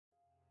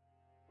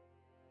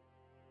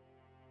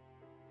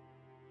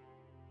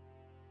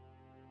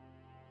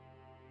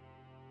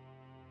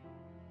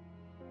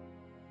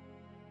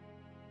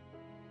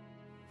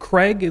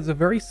Craig is a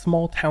very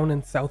small town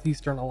in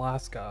southeastern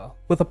Alaska,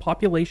 with a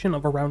population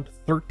of around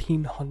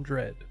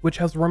 1,300, which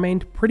has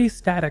remained pretty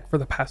static for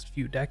the past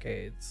few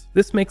decades.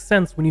 This makes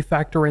sense when you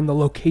factor in the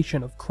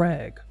location of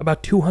Craig,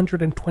 about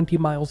 220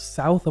 miles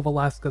south of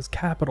Alaska's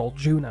capital,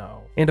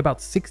 Juneau, and about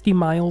 60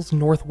 miles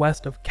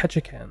northwest of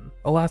Ketchikan,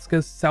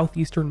 Alaska's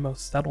southeasternmost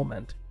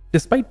settlement.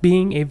 Despite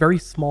being a very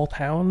small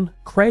town,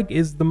 Craig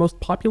is the most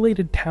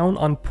populated town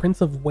on Prince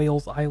of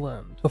Wales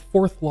Island, the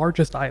fourth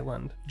largest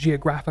island,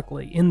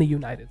 geographically, in the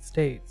United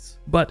States,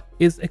 but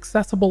is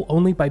accessible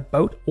only by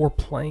boat or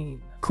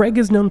plane. Craig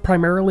is known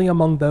primarily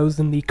among those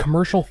in the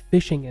commercial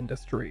fishing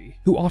industry,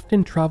 who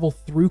often travel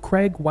through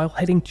Craig while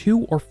heading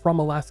to or from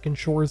Alaskan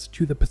shores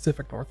to the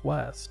Pacific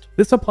Northwest.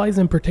 This applies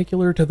in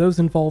particular to those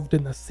involved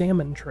in the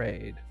salmon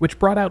trade, which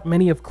brought out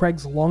many of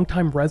Craig's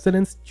longtime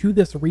residents to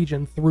this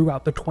region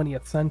throughout the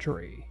 20th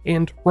century,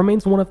 and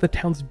remains one of the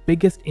town's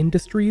biggest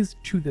industries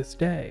to this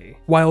day.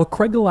 While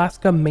Craig,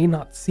 Alaska may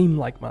not seem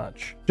like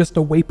much, just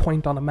a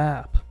waypoint on a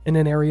map, in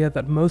an area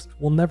that most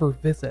will never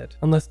visit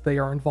unless they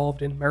are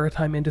involved in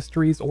maritime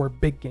industries or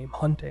big game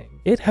hunting,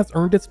 it has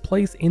earned its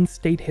place in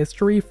state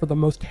history for the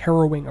most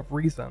harrowing of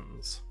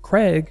reasons.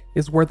 Craig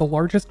is where the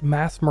largest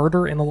mass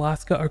murder in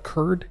Alaska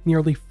occurred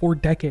nearly 4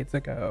 decades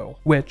ago,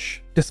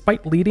 which,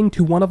 despite leading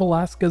to one of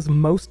Alaska's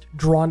most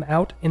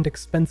drawn-out and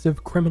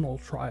expensive criminal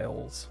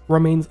trials,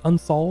 remains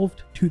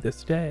unsolved to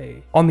this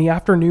day. On the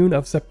afternoon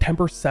of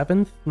September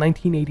 7th,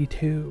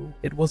 1982,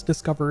 it was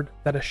discovered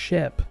that a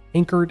ship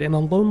anchored in a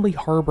lonely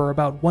harbor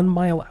about 1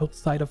 mile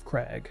outside of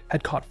Craig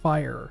had caught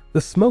fire.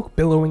 The smoke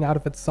billowing out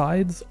of its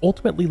sides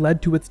ultimately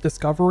led to its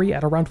discovery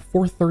at around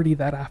 4:30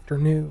 that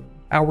afternoon.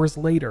 Hours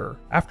later,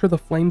 after the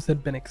flames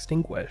had been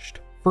extinguished,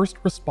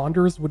 first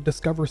responders would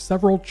discover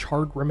several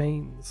charred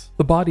remains,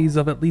 the bodies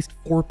of at least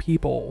 4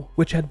 people,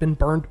 which had been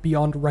burned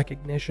beyond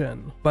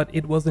recognition, but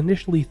it was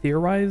initially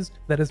theorized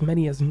that as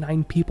many as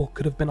 9 people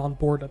could have been on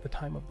board at the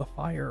time of the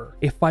fire,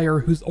 a fire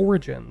whose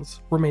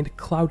origins remained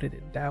clouded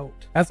in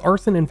doubt. As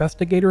arson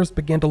investigators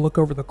began to look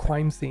over the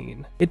crime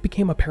scene, it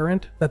became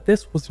apparent that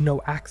this was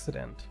no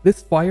accident.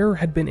 This fire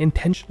had been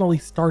intentionally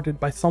started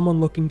by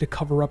someone looking to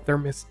cover up their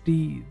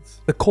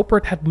misdeeds. The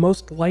culprit had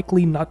most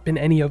likely not been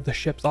any of the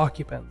ship's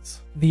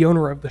occupants, the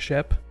owner of the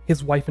ship,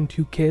 his wife and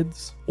 2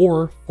 kids,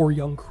 or 4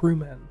 young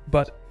crewmen,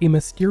 but a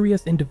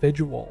mysterious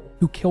individual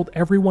who killed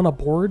everyone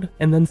aboard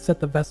and then set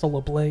the vessel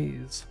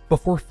ablaze,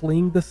 before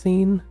fleeing the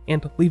scene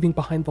and leaving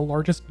behind the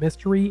largest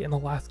mystery in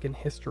Alaskan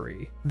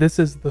history. This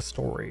is the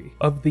story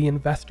of the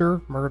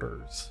Investor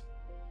Murders.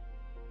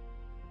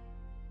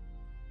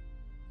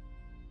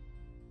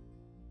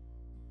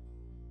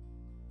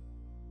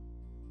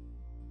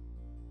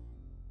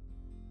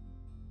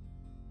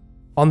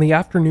 On the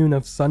afternoon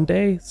of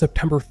Sunday,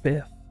 September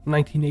 5th,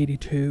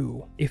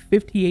 1982, a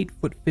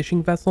 58-foot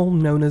fishing vessel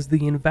known as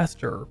the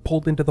Investor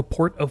pulled into the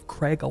port of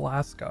Craig,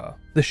 Alaska.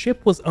 The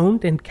ship was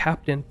owned and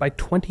captained by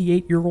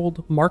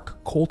 28-year-old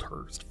Mark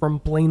Colthurst from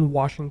Blaine,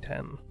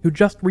 Washington, who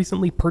just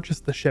recently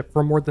purchased the ship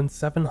for more than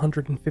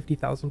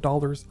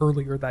 $750,000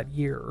 earlier that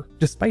year.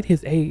 Despite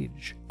his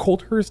age,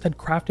 Colthurst had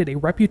crafted a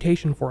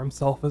reputation for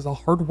himself as a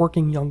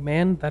hard-working young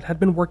man that had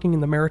been working in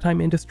the maritime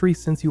industry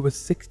since he was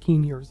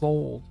 16 years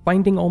old,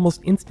 finding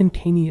almost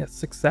instantaneous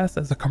success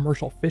as a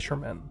commercial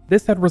fisherman.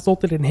 This had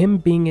resulted in him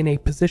being in a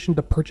position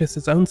to purchase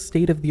his own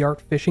state-of-the-art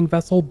fishing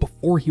vessel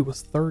before he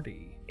was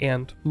 30.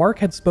 And Mark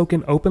had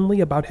spoken openly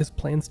about his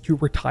plans to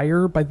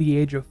retire by the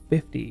age of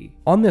 50.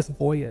 On this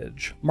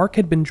voyage, Mark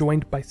had been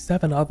joined by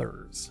 7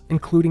 others,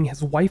 including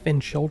his wife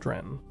and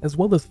children, as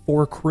well as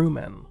 4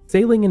 crewmen.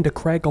 Sailing into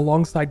Craig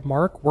alongside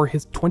Mark were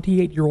his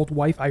 28-year-old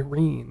wife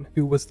Irene,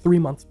 who was 3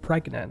 months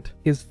pregnant,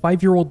 his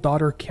 5-year-old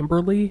daughter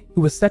Kimberly,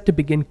 who was set to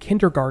begin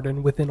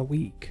kindergarten within a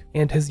week,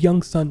 and his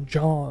young son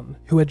John,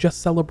 who had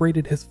just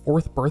celebrated his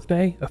 4th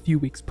birthday a few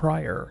weeks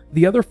prior.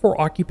 The other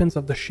 4 occupants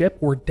of the ship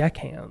were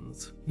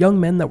deckhands, young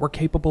men that were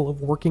capable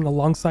of working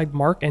alongside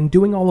Mark and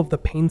doing all of the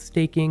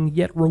painstaking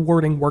yet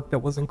rewarding work that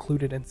was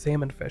included in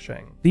salmon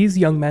fishing. These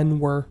young men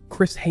were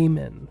Chris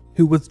Heyman,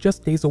 who was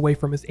just days away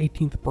from his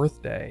 18th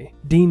birthday,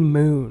 Dean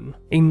Moon,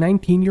 a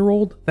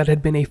 19-year-old that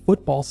had been a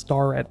football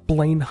star at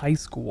Blaine High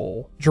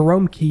School,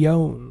 Jerome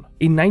Keown,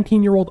 a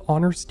 19-year-old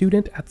honors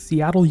student at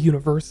Seattle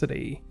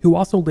University, who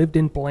also lived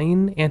in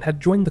Blaine and had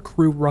joined the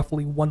crew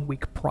roughly 1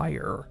 week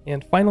prior,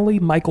 and finally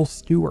Michael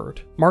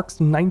Stewart, Mark's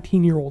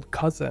 19-year-old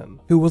cousin,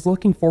 who was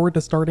looking forward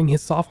to starting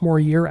his sophomore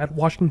year at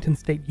Washington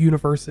State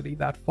University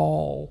that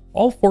fall.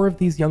 All 4 of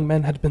these young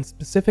men had been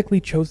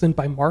specifically chosen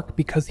by Mark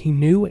because he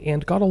knew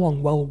and got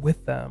along well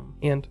with them,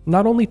 and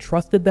not only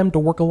trusted them to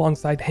work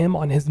alongside him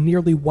on his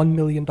nearly $1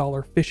 million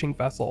fishing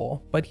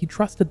vessel, but he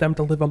trusted them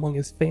to live among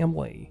his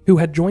family, who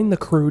had joined the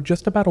crew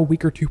just about a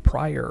week or 2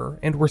 prior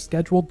and were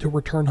scheduled to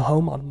return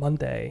home on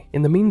Monday.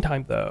 In the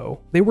meantime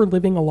though, they were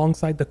living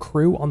alongside the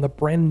crew on the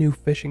brand new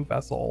fishing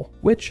vessel,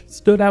 which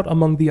stood out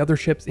among the other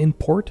ships in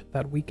port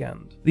that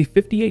weekend. The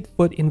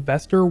 58-foot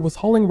Investor was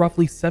hauling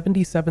roughly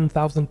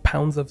 77,000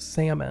 pounds of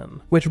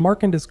salmon, which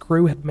Mark and his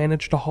crew had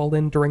managed to haul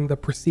in during the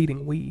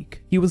preceding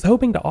week. He was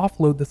hoping to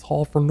offload this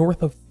haul for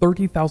north of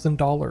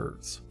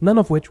 $30,000, none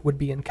of which would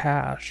be in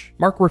cash.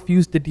 Mark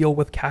refused to deal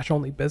with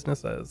cash-only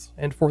businesses,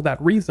 and for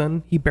that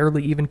reason, he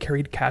barely even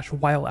carried cash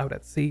while out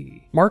at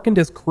sea. Mark and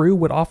his crew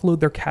would offload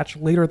their catch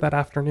later that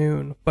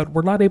afternoon, but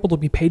were not able to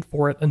be paid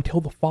for it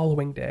until the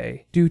following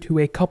day, due to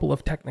a couple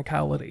of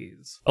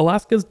technicalities.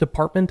 Alaska's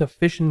Department of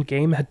Fish and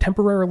Game had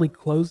temporarily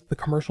closed the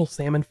commercial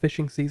salmon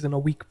fishing season a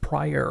week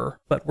prior,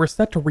 but were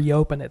set to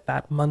reopen it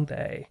that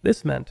Monday.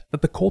 This meant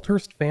that the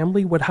Colthurst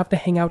family would have to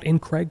hang out in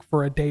Craig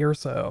for a day or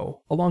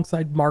so,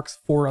 alongside Mark's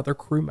 4 other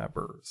crew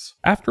members.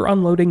 After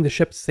unloading the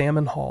ship's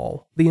salmon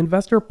haul, the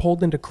investor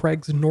pulled into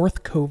Craig's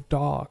North Cove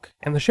dock,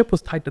 and the ship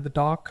was tied to the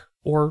dock,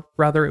 or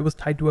rather it was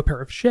tied to a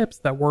pair of ships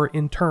that were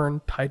in turn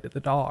tied to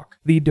the dock.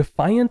 The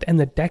Defiant and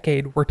the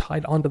Decade were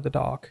tied onto the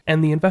dock,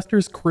 and the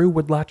investor's crew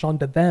would latch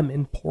onto them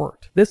in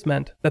port. This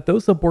meant that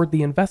those aboard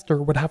the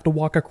investor would have to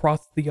walk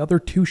across the other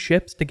 2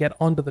 ships to get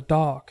onto the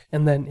dock,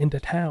 and then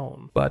into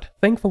town. But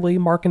thankfully,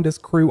 Mark and his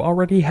crew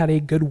already had a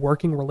good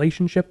working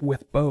relationship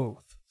with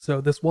both, so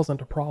this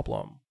wasn't a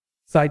problem.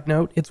 Side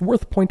note, it's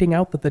worth pointing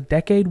out that the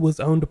Decade was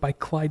owned by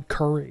Clyde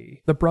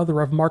Curry, the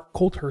brother of Mark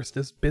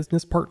Colthurst's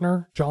business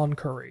partner, John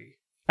Curry.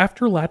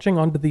 After latching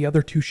onto the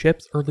other 2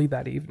 ships early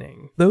that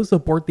evening, those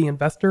aboard the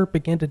investor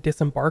began to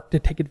disembark to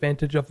take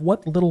advantage of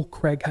what little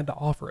Craig had to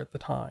offer at the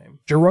time.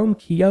 Jerome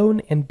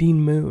Keown and Dean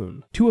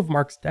Moon, 2 of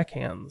Mark's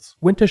deckhands,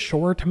 went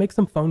ashore to make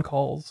some phone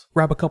calls,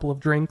 grab a couple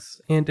of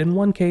drinks, and in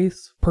one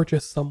case,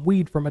 purchase some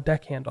weed from a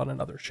deckhand on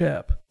another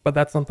ship. But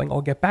that's something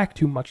I'll get back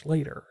to much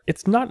later.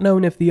 It's not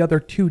known if the other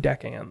 2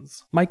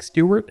 deckhands, Mike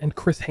Stewart and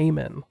Chris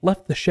Heyman,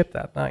 left the ship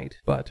that night,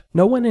 but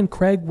no one in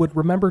Craig would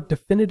remember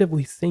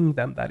definitively seeing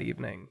them that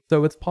evening,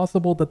 so it's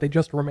possible that they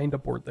just remained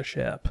aboard the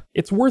ship.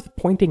 It's worth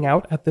pointing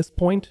out at this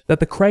point that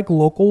the Craig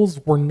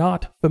locals were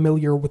not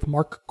familiar with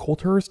Mark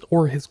Colthurst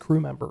or his crew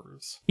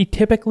members. He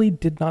typically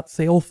did not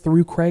sail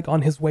through Craig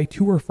on his way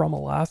to or from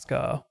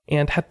Alaska,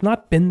 and had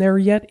not been there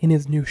yet in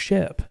his new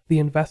ship, the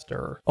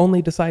Investor,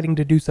 only deciding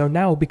to do so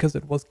now because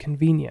it was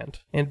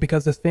convenient, and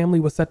because his family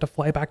was set to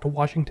fly back to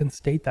Washington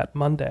State that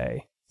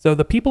Monday. So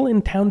the people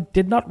in town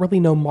did not really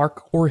know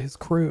Mark or his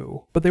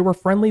crew, but they were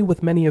friendly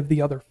with many of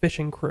the other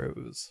fishing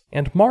crews.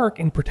 And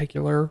Mark, in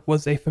particular,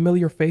 was a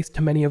familiar face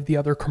to many of the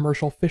other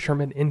commercial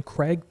fishermen in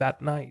Craig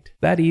that night.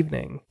 That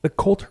evening, the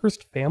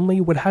Colthurst family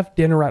would have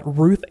dinner at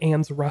Ruth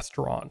Ann's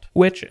restaurant,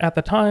 which, at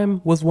the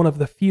time, was one of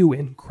the few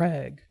in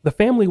Craig. The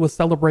family was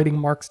celebrating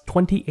Mark's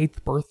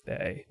 28th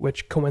birthday,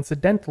 which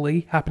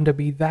coincidentally happened to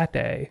be that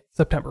day,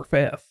 September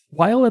 5th.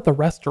 While at the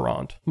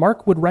restaurant,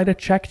 Mark would write a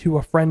check to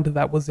a friend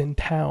that was in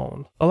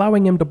town,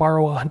 allowing him to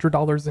borrow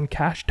 $100 in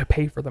cash to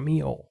pay for the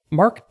meal.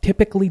 Mark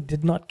typically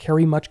did not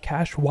carry much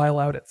cash while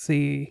out at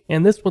sea,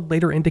 and this would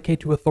later indicate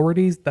to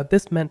authorities that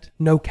this meant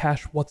no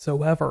cash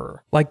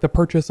whatsoever, like the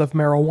purchase of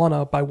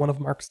marijuana by one of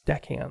Mark's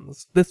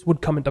deckhands. This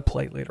would come into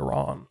play later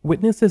on.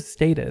 Witnesses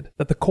stated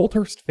that the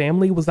Colthurst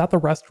family was at the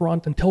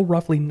restaurant until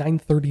roughly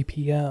 9:30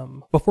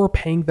 p.m., before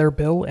paying their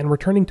bill and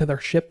returning to their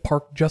ship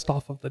parked just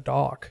off of the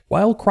dock.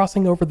 While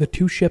crossing over the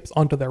 2 ships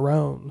onto their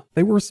own,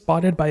 they were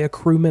spotted by a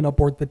crewman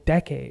aboard the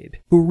Decade,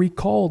 who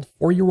recalled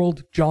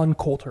 4-year-old John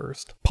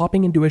Colthurst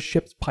popping into his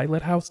ship's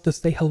pilot house to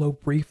say hello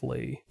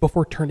briefly,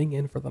 before turning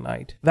in for the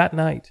night. That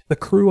night, the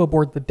crew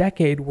aboard the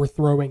Decade were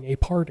throwing a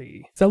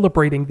party,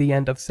 celebrating the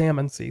end of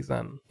salmon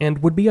season,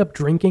 and would be up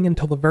drinking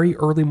until the very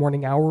early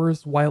morning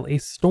hours while a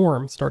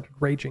storm started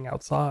raging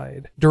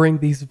outside. During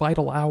these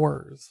vital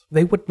hours,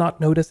 they would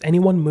not notice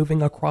anyone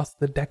moving across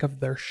the deck of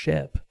their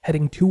ship,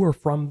 heading to or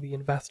from the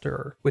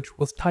Investor, which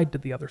was tied to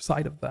the other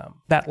side of them.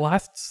 That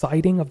last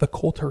sighting of the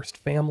Colthurst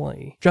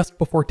family, just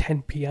before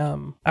 10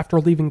 p.m., after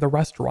leaving the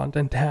restaurant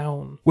in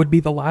town, would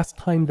be the last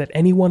time that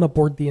anyone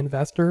aboard the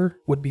Investor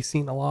would be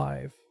seen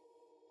alive.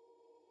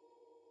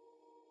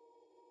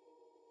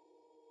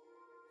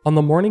 On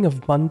the morning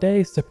of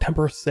Monday,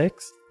 September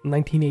 6th,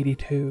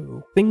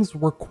 1982, things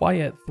were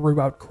quiet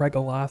throughout Craig,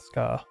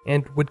 Alaska,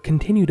 and would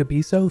continue to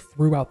be so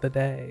throughout the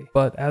day.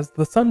 But as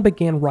the sun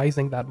began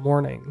rising that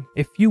morning,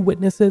 a few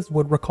witnesses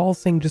would recall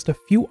seeing just a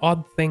few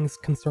odd things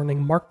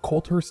concerning Mark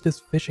Colthurst's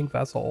fishing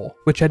vessel,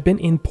 which had been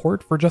in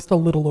port for just a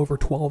little over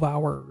 12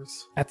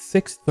 hours. At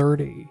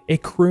 6:30, a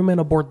crewman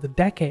aboard the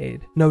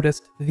Decade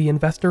noticed the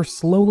Investor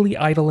slowly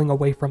idling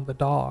away from the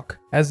dock,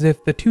 as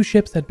if the 2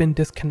 ships had been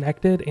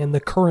disconnected and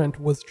the current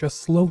was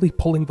just slowly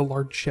pulling the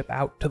large ship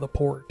out to the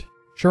port.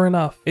 Sure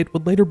enough, it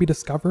would later be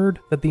discovered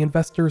that the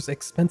Investor's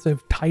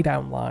expensive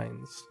tie-down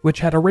lines, which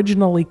had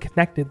originally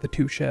connected the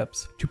 2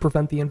 ships to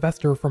prevent the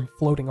Investor from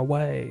floating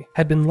away,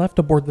 had been left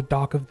aboard the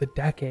dock of the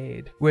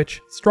Decade,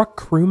 which struck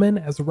crewmen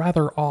as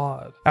rather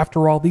odd.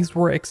 After all, these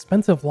were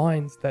expensive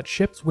lines that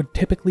ships would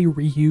typically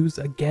reuse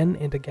again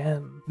and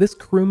again. This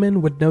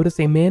crewman would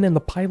notice a man in the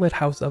pilot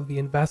house of the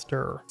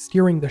Investor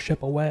steering the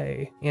ship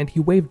away, and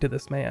he waved to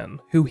this man,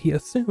 who he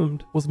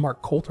assumed was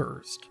Mark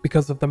Colthurst,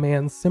 because of the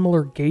man's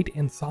similar gait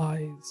and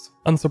size. eyes.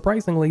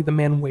 Unsurprisingly, the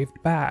man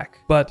waved back,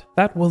 but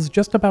that was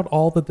just about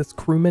all that this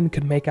crewman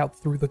could make out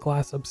through the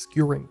glass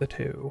obscuring the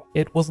two.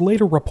 It was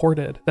later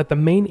reported that the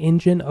main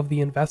engine of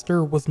the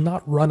Investor was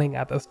not running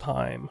at this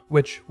time,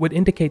 which would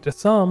indicate to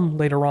some,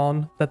 later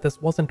on, that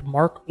this wasn't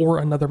Mark or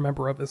another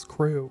member of his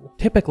crew.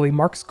 Typically,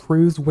 Mark's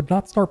crews would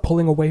not start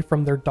pulling away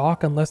from their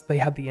dock unless they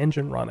had the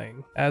engine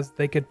running, as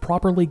they could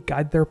properly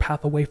guide their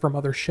path away from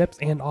other ships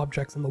and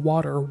objects in the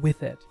water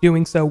with it.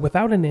 Doing so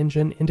without an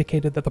engine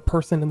indicated that the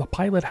person in the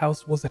pilot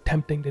house was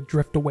attempting to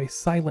drift away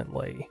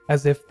silently,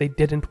 as if they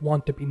didn't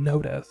want to be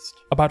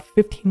noticed. About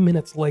 15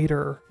 minutes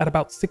later, at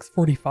about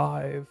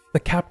 6:45, the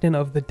captain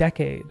of the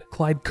Decade,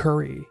 Clyde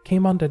Curry,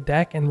 came onto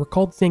deck and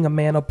recalled seeing a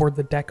man aboard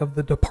the deck of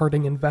the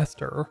departing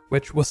Investor,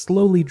 which was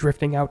slowly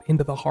drifting out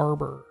into the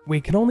harbor.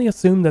 We can only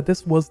assume that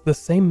this was the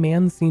same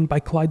man seen by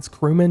Clyde's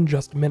crewmen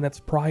just minutes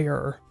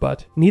prior,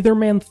 but neither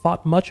man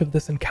thought much of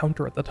this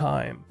encounter at the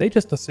time. They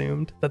just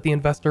assumed that the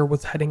Investor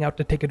was heading out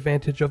to take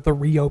advantage of the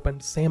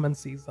reopened salmon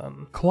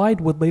season.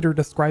 Clyde would later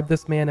describe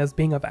this man as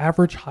being of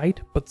average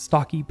height but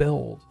stocky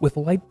build, with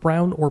light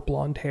brown or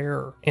blonde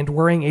hair, and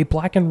wearing a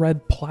black and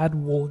red plaid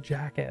wool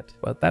jacket,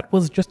 but that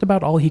was just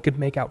about all he could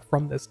make out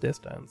from this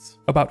distance.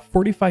 About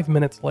 45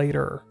 minutes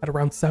later, at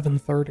around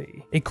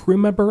 7:30, a crew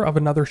member of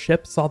another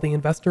ship saw the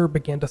Investor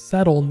began to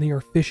settle near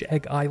Fish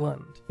Egg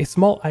Island, a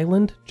small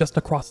island just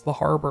across the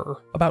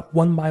harbor, about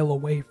 1 mile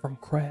away from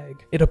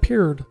Craig. It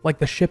appeared like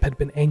the ship had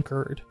been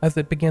anchored, as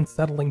it began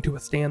settling to a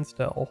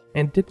standstill,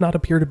 and did not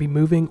appear to be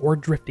moving or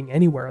drifting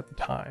anywhere at the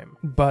time.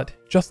 But,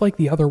 just like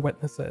the other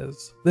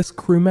witnesses, this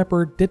crew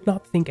member did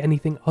not think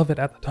anything of it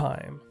at the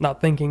time,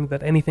 not thinking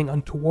that anything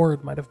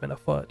untoward might have been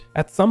afoot.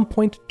 At some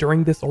point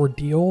during this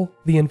ordeal,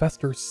 the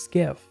Investor's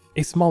skiff,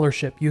 a smaller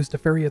ship used to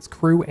ferry its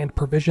crew and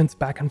provisions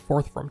back and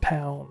forth from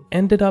town,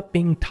 ended up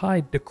being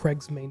tied to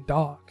Craig's main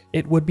dock.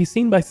 It would be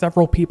seen by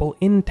several people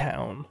in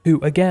town, who,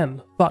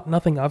 again, thought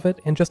nothing of it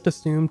and just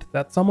assumed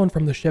that someone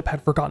from the ship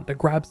had forgotten to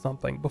grab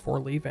something before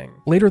leaving.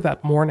 Later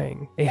that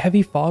morning, a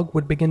heavy fog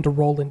would begin to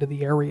roll into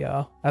the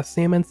area, as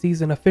salmon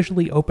season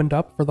officially opened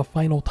up for the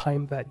final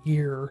time that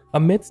year.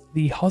 Amidst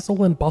the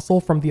hustle and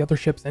bustle from the other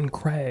ships in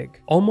Craig,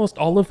 almost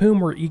all of whom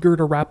were eager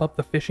to wrap up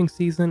the fishing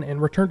season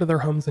and return to their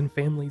homes and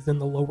families in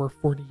the lower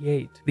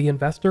 48, the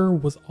Investor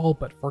was all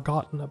but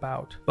forgotten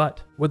about,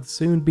 but would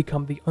soon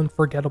become the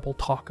unforgettable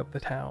talk of the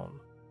town.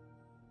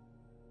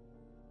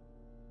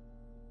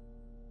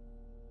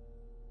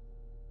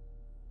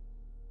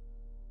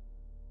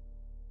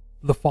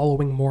 The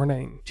following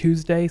morning,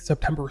 Tuesday,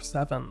 September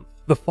 7th,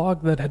 the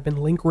fog that had been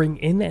lingering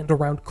in and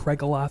around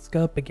Craig,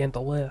 Alaska began to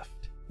lift.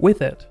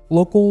 With it,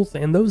 locals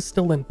and those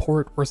still in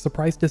port were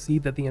surprised to see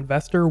that the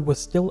Investor was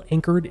still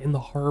anchored in the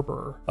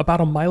harbor,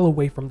 about a mile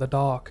away from the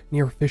dock,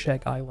 near Fish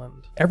Egg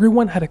Island.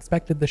 Everyone had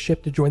expected the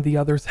ship to join the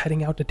others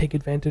heading out to take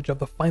advantage of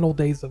the final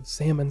days of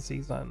salmon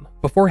season,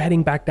 before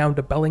heading back down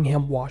to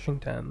Bellingham,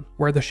 Washington,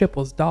 where the ship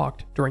was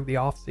docked during the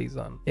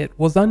off-season. It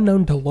was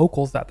unknown to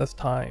locals at this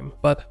time,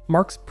 but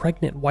Mark's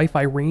pregnant wife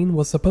Irene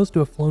was supposed to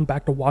have flown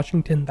back to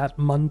Washington that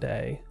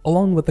Monday,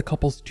 along with the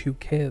couple's 2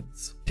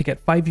 kids, to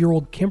get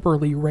 5-year-old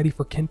Kimberly ready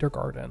for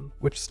kindergarten,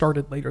 which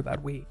started later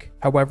that week.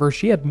 However,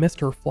 she had missed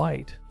her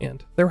flight,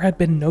 and there had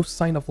been no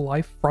sign of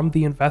life from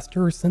the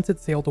Investor since it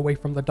sailed away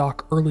from the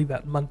dock early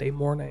that Monday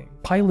morning,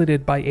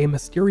 piloted by a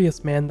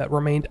mysterious man that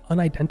remained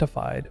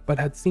unidentified but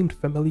had seemed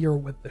familiar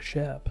with the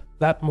ship.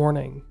 That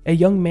morning, a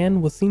young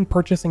man was seen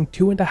purchasing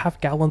 2.5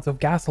 gallons of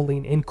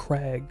gasoline in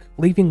Craig,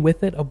 leaving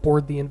with it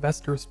aboard the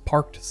Investor's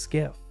parked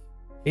skiff.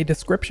 A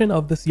description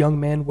of this young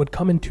man would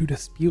come into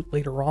dispute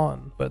later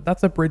on, but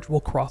that's a bridge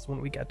we'll cross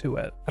when we get to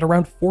it. At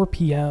around 4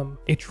 p.m.,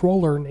 a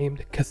trawler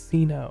named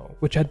Casino,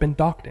 which had been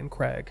docked in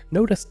Craig,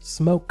 noticed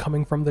smoke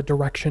coming from the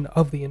direction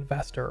of the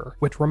Investor,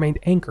 which remained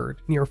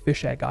anchored near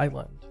Fish Egg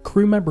Island.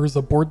 Crew members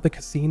aboard the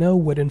Casino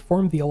would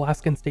inform the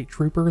Alaskan state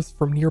troopers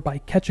from nearby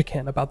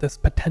Ketchikan about this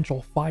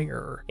potential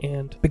fire,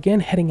 and began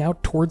heading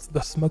out towards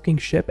the smoking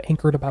ship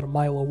anchored about a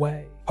mile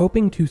away,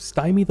 hoping to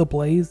stymie the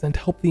blaze and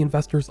help the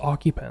Investor's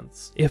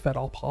occupants, if at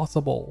all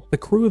possible. The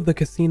crew of the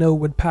Casino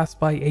would pass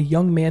by a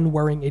young man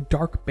wearing a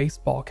dark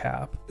baseball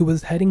cap, who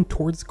was heading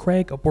towards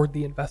Craig aboard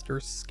the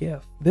Investor's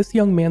skiff. This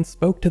young man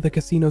spoke to the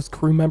Casino's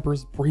crew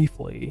members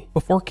briefly,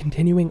 before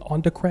continuing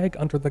onto Craig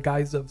under the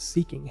guise of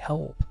seeking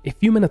help. A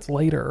few minutes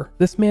later,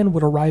 this man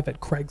would arrive at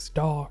Craig's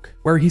dock,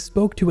 where he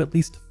spoke to at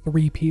least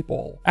 3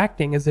 people,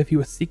 acting as if he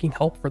was seeking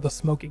help for the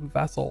smoking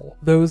vessel.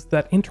 Those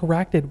that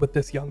interacted with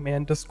this young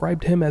man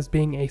described him as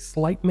being a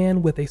slight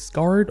man with a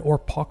scarred or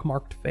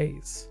pockmarked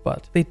face,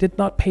 but they did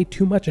not pay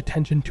too much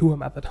attention to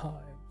him at the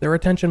time. Their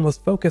attention was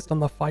focused on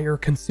the fire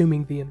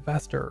consuming the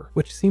Investor,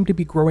 which seemed to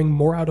be growing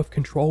more out of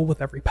control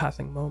with every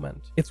passing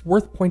moment. It's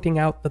worth pointing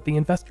out that the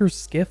Investor's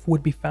skiff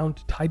would be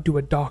found tied to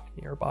a dock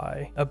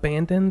nearby,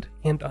 abandoned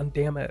and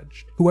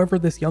undamaged. Whoever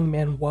this young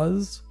man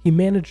was, he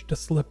managed to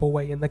slip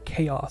away in the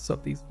chaos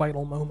of these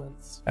vital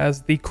moments.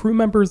 As the crew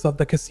members of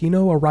the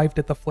Casino arrived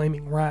at the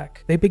flaming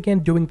wreck, they began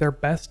doing their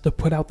best to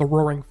put out the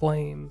roaring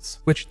flames,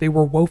 which they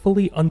were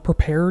woefully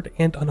unprepared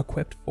and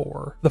unequipped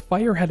for. The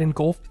fire had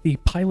engulfed the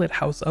pilot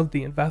house of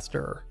the Investor,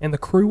 investor, and the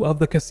crew of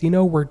the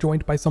casino were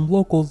joined by some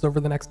locals over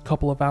the next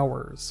couple of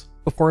hours,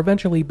 before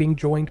eventually being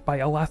joined by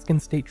Alaskan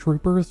state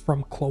troopers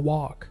from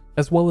Klawock,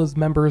 as well as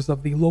members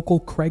of the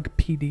local Craig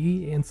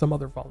PD and some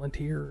other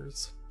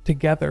volunteers.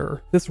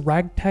 Together, this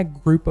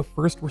ragtag group of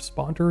first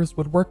responders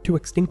would work to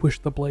extinguish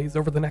the blaze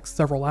over the next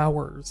several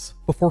hours,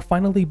 before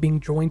finally being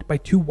joined by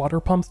 2 water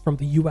pumps from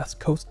the US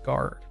Coast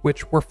Guard,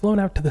 which were flown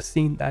out to the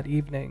scene that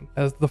evening.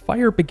 As the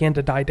fire began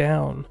to die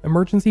down,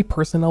 emergency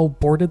personnel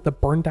boarded the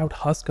burned out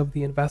husk of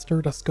the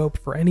investor to scope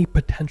for any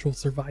potential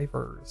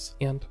survivors,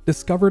 and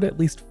discovered at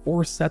least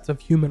 4 sets of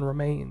human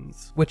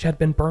remains, which had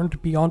been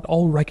burned beyond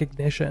all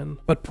recognition,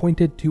 but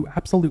pointed to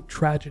absolute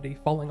tragedy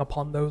falling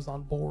upon those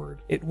on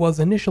board. It was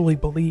initially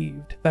believed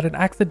that an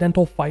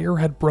accidental fire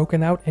had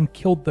broken out and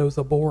killed those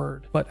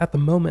aboard, but at the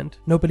moment,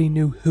 nobody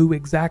knew who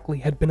exactly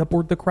had been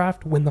aboard the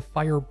craft when the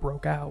fire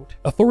broke out.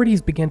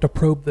 Authorities began to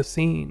probe the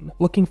scene,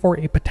 looking for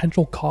a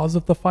potential cause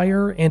of the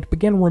fire, and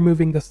began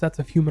removing the sets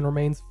of human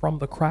remains from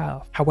the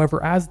craft.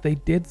 However, as they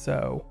did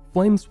so,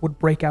 flames would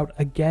break out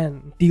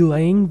again,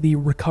 delaying the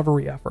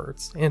recovery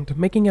efforts, and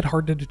making it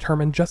hard to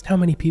determine just how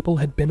many people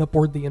had been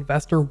aboard the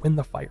investor when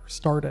the fire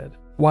started.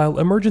 While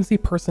emergency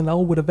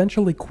personnel would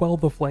eventually quell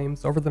the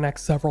flames over the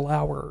next several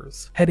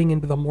hours, heading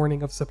into the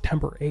morning of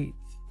September 8th.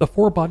 The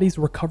 4 bodies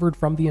recovered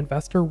from the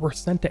investor were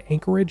sent to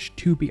Anchorage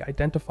to be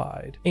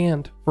identified,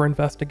 and for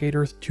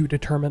investigators to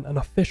determine an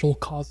official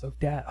cause of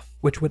death,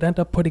 which would end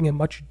up putting a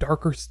much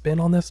darker spin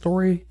on this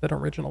story than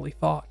originally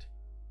thought.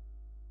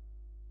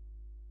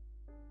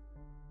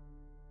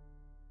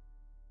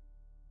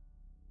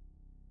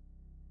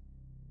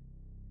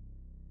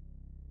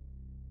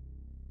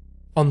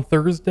 On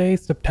Thursday,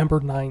 September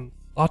 9th,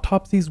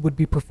 autopsies would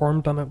be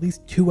performed on at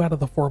least 2 out of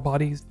the 4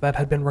 bodies that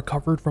had been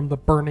recovered from the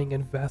burning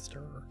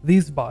investor.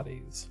 These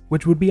bodies,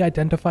 which would be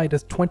identified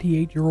as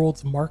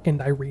 28-year-olds Mark and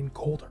Irene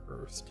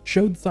Coulthurst,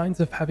 showed signs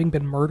of having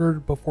been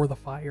murdered before the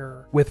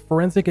fire, with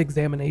forensic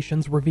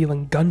examinations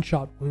revealing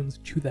gunshot wounds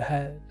to the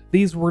head.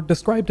 These were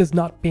described as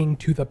not being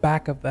to the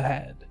back of the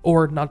head,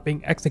 or not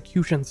being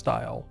execution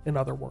style, in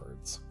other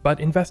words, but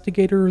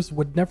investigators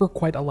would never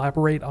quite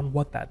elaborate on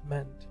what that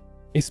meant.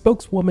 A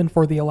spokeswoman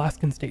for the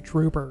Alaskan state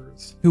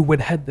troopers, who would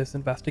head this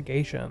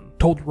investigation,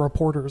 told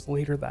reporters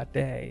later that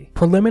day,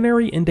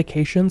 "Preliminary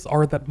indications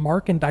are that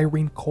Mark and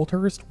Irene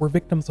Coulthurst were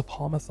victims of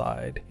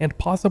homicide, and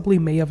possibly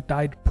may have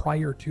died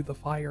prior to the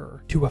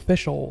fire." To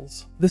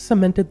officials, this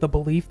cemented the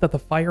belief that the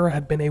fire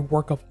had been a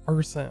work of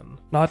arson,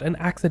 not an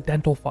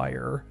accidental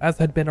fire, as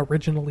had been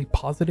originally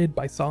posited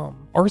by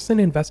some. Arson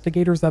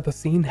investigators at the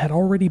scene had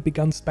already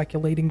begun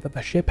speculating that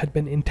the ship had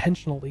been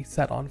intentionally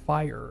set on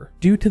fire,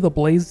 due to the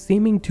blaze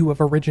seeming to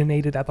have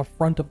originated at the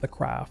front of the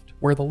craft,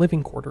 where the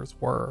living quarters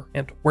were,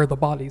 and where the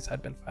bodies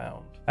had been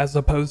found, as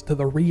opposed to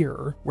the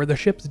rear, where the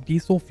ship's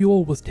diesel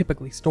fuel was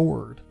typically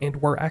stored, and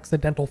where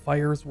accidental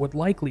fires would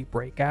likely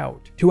break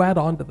out. To add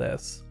on to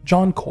this,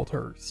 John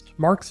Coulthurst,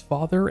 Mark's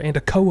father and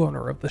a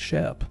co-owner of the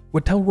ship,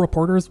 would tell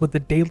reporters with the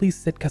Daily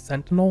Sitka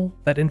Sentinel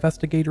that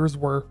investigators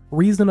were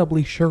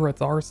reasonably sure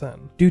it's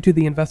arson, due to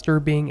the investor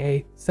being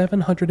a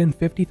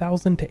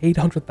 $750,000 to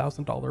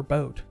 $800,000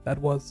 boat that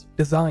was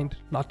designed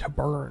not to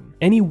burn.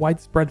 Any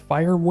widespread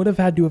fire would have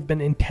had to have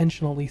been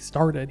intentionally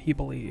started, he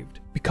believed,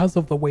 because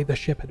of the way the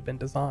ship had been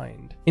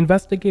designed.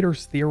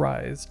 Investigators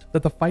theorized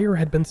that the fire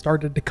had been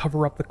started to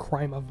cover up the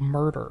crime of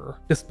murder,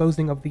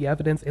 disposing of the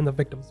evidence in the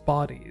victims'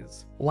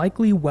 bodies,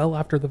 likely well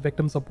after the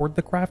victims aboard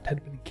the craft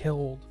had been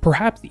killed,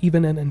 perhaps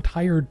even an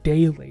entire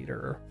day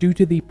later, due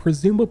to the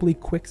presumably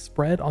quick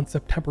spread on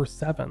September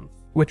 7th,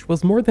 which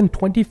was more than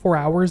 24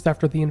 hours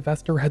after the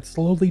investor had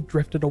slowly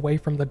drifted away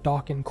from the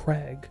dock in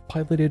Craig,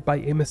 piloted by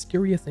a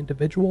mysterious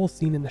individual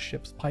seen in the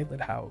ship's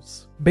pilot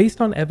house.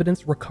 Based on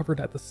evidence recovered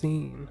at the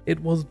scene, it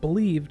was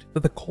believed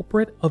that the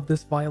culprit of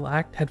this vile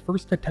act had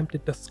first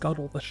attempted to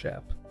scuttle the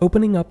ship,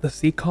 opening up the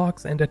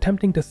seacocks and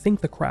attempting to sink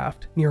the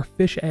craft near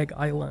Fish Egg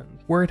Island,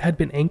 where it had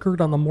been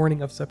anchored on the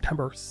morning of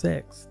September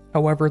 6th.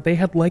 However, they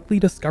had likely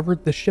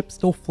discovered the ship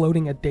still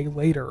floating a day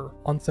later,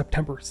 on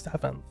September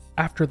 7th,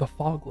 after the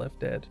fog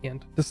lifted,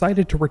 and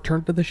decided to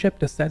return to the ship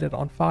to set it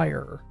on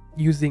fire,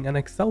 using an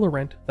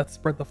accelerant that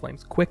spread the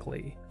flames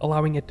quickly,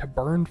 allowing it to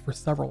burn for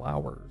several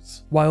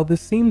hours. While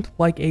this seemed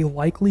like a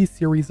likely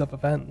series of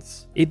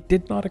events, it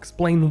did not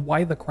explain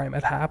why the crime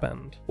had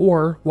happened,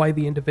 or why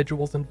the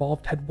individuals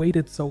involved had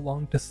waited so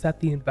long to set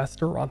the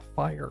investor on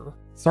fire.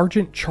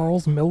 Sergeant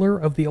Charles Miller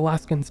of the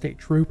Alaskan State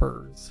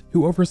Troopers,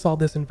 who oversaw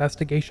this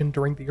investigation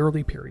during the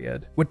early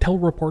period, would tell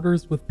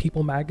reporters with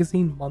People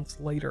magazine months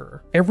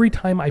later, "Every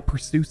time I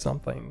pursue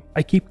something,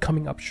 I keep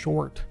coming up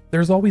short.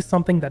 There's always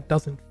something that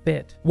doesn't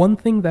fit. One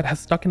thing that has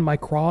stuck in my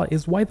craw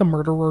is why the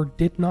murderer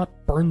did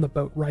not burn the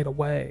boat right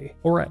away,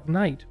 or at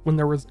night when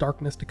there was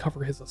darkness to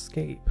cover his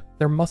escape.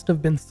 There must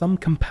have been some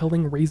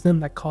compelling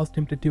reason that caused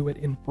him to do it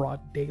in broad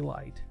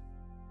daylight."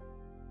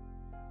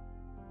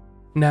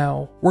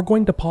 Now, we're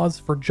going to pause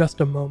for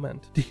just a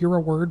moment to hear a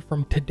word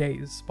from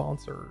today's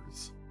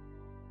sponsors.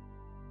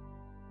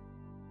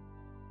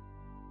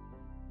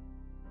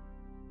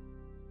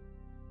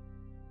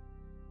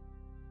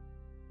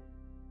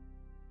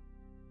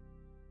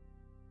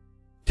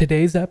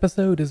 Today's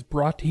episode is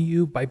brought to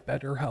you by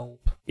BetterHelp.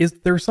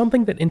 Is there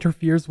something that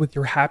interferes with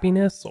your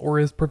happiness or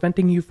is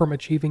preventing you from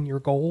achieving your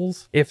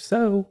goals? If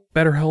so,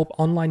 BetterHelp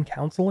Online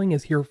Counseling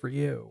is here for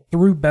you.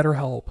 Through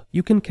BetterHelp,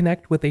 you can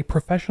connect with a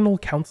professional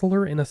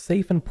counselor in a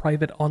safe and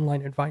private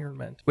online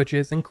environment, which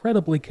is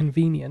incredibly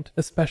convenient,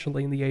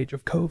 especially in the age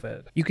of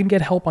COVID. You can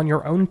get help on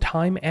your own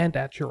time and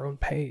at your own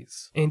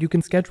pace, and you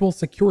can schedule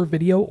secure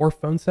video or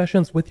phone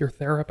sessions with your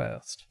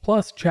therapist,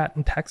 plus chat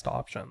and text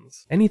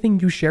options. Anything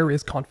you share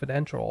is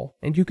confidential,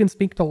 and you can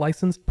speak to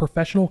licensed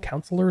professional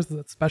counselors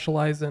that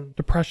specialize in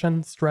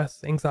depression,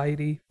 stress,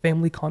 anxiety,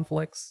 family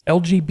conflicts,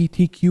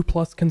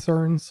 LGBTQ+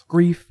 concerns,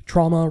 grief,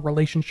 trauma,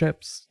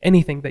 relationships,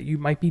 anything that you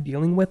might be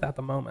dealing with at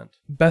the moment.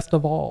 Best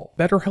of all,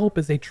 BetterHelp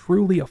is a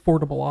truly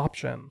affordable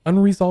option.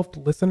 Unresolved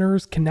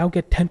listeners can now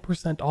get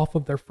 10% off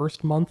of their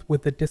first month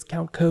with the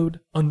discount code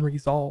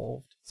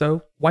Unresolved.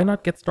 So why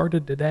not get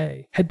started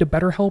today? Head to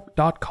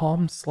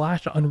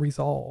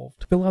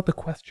betterhelp.com/unresolved, fill out the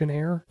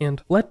questionnaire,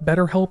 and let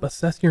BetterHelp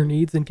assess your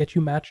needs and get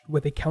you matched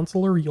with a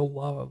counselor you'll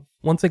love.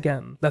 Once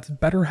again, that's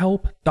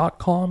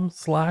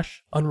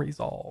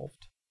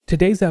betterhelp.com/unresolved.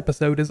 Today's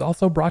episode is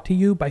also brought to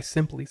you by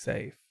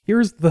SimpliSafe.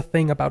 Here's the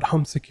thing about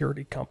home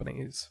security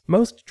companies.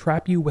 Most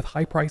trap you with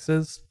high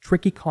prices,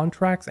 tricky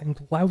contracts, and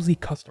lousy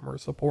customer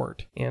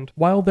support. And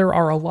while there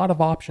are a lot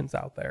of options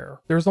out there,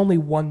 there's only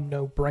one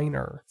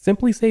no-brainer.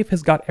 SimpliSafe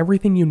has got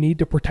everything you need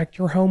to protect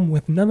your home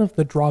with none of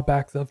the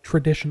drawbacks of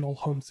traditional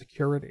home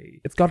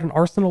security. It's got an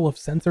arsenal of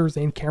sensors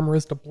and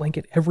cameras to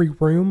blanket every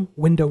room,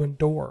 window, and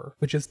door,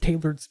 which is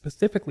tailored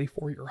specifically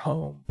for your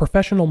home.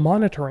 Professional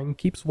monitoring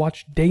keeps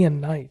watch day and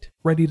night,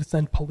 ready to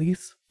send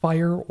police,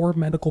 fire, or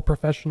medical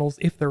professionals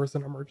if there is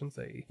an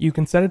emergency. You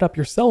can set it up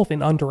yourself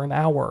in under an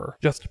hour.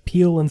 Just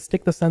peel and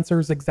stick the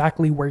sensors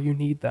exactly where you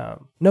need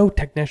them. No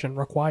technician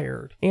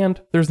required. And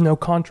there's no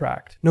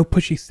contract, no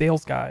pushy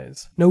sales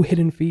guys, no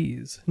hidden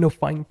fees, no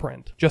fine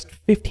print. Just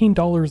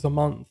 $15 a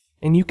month.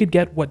 And you could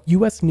get what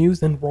US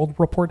News and World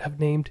Report have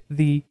named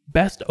the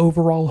best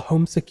overall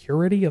home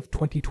security of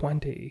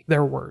 2020.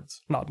 Their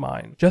words, not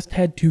mine. Just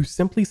head to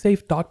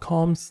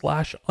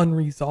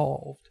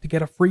simplysafe.com/unresolved to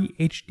get a free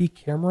HD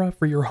camera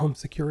for your home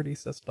security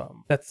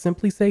system. That's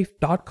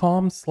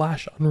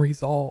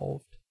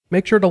simplysafe.com/unresolved.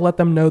 Make sure to let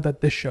them know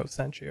that this show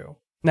sent you.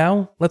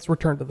 Now, let's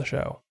return to the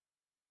show.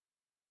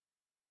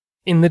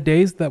 In the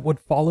days that would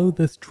follow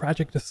this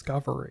tragic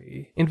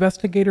discovery,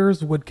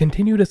 investigators would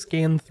continue to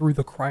scan through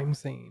the crime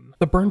scene,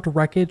 the burnt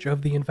wreckage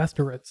of the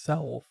investor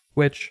itself,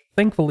 which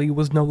thankfully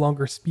was no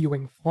longer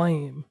spewing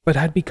flame, but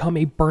had become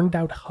a burned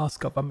out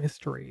husk of a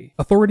mystery.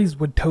 Authorities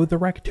would tow the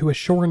wreck to a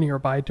shore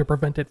nearby to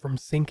prevent it from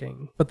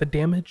sinking, but the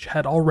damage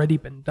had already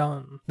been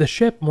done. The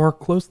ship more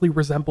closely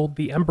resembled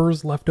the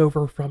embers left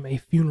over from a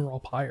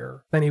funeral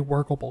pyre than a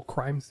workable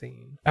crime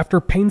scene.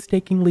 After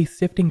painstakingly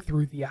sifting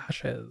through the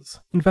ashes,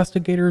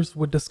 investigators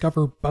would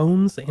discover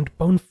bones and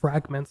bone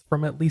fragments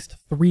from at least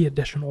 3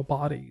 additional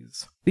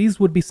bodies.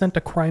 These would be sent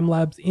to crime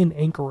labs in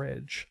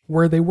Anchorage,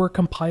 where they were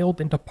compiled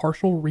into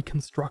partial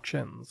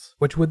reconstructions,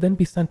 which would then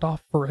be sent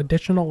off for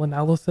additional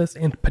analysis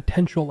and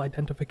potential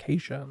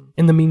identification.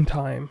 In the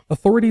meantime,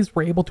 authorities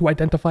were able to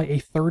identify a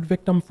third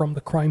victim from the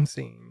crime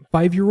scene,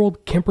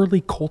 5-year-old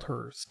Kimberly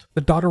Colthurst,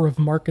 the daughter of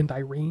Mark and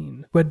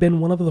Irene, who had been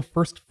one of the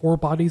first 4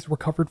 bodies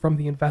recovered from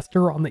the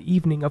investor on the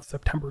evening of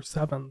September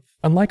 7th.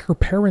 Unlike her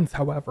parents,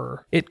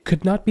 however, it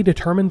could not be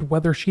determined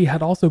whether she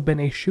had also been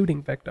a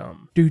shooting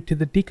victim, due to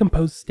the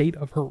decomposed state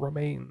of her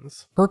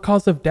remains. Her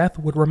cause of death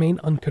would remain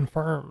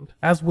unconfirmed,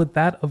 as would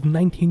that of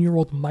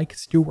 19-year-old Mike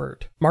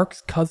Stewart,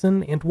 Mark's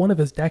cousin and one of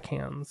his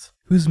deckhands,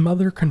 whose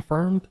mother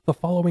confirmed the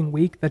following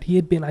week that he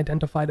had been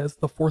identified as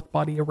the 4th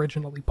body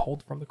originally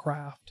pulled from the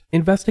craft.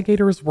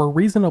 Investigators were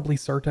reasonably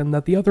certain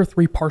that the other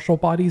 3 partial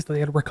bodies they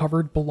had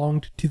recovered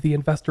belonged to the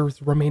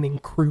investor's remaining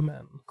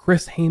crewmen,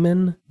 Chris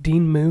Heyman,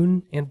 Dean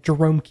Moon, and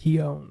Jerome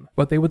Keown,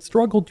 but they would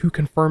struggle to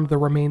confirm the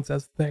remains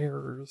as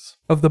theirs.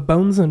 Of the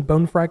bones and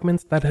bone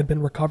fragments that had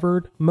been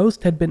recovered,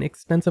 most had been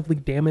extensively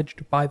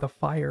damaged by the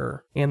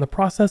fire, and the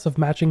process of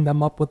matching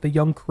them up with the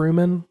young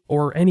crewmen,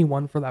 or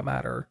anyone for that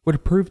matter,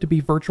 would prove to be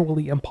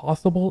virtually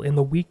impossible in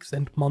the weeks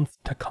and months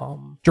to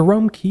come.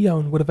 Jerome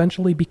Keown would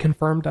eventually be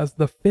confirmed as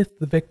the 5th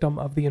victim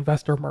of the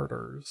investor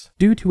murders,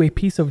 due to a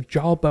piece of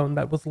jawbone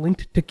that was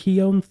linked to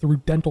Keown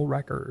through dental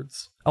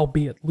records,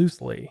 albeit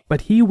loosely.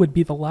 But he would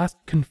be the last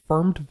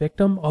confirmed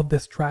victim of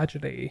this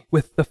tragedy,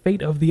 with the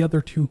fate of the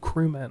other 2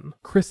 crewmen,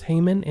 Chris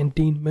Heyman and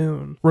Dean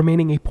Moon,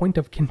 remaining a point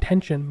of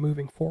contention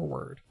moving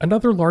forward.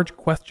 Another large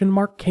question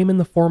mark came in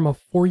the form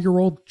of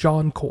 4-year-old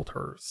John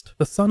Colthurst,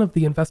 the son of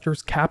the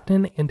investor's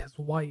captain and his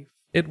wife.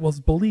 It was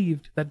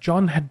believed that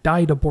John had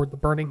died aboard the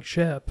burning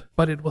ship,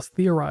 but it was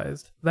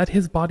theorized that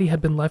his body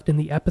had been left in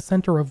the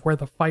epicenter of where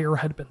the fire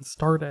had been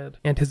started,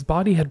 and his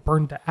body had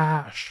burned to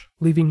ash,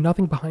 leaving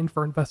nothing behind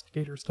for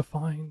investigators to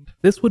find.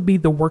 This would be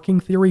the working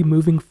theory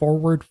moving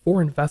forward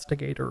for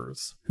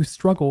investigators, who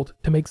struggled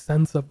to make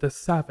sense of this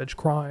savage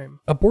crime.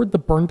 Aboard the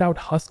burned-out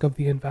husk of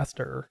the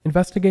Investor,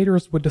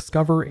 investigators would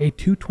discover a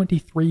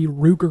 .223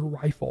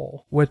 Ruger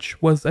rifle,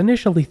 which was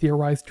initially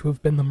theorized to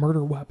have been the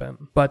murder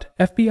weapon, but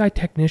FBI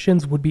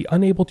technicians would be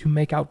unable to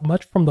make out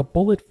much from the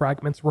bullet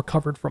fragments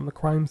recovered from the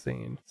crime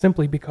scene,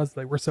 simply because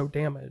they were so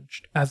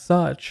damaged. As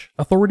such,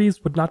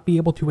 authorities would not be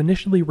able to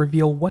initially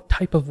reveal what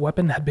type of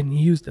weapon had been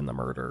used in the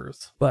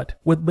murders, but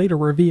would later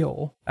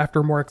reveal,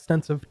 after more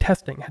extensive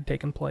testing had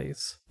taken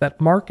place,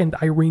 that Mark and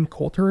Irene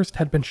Colthurst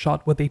had been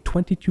shot with a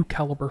 .22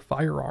 caliber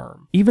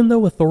firearm. Even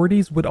though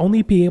authorities would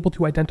only be able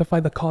to identify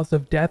the cause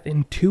of death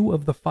in 2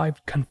 of the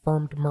 5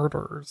 confirmed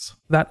murders,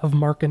 that of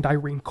Mark and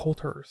Irene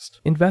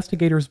Colthurst,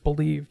 investigators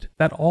believed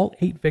that all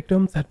 8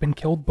 victims had been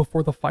killed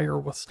before the fire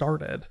was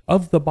started.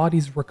 Of the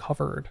bodies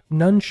recovered,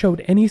 none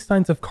showed any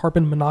signs of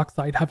carbon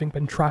monoxide having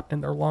been trapped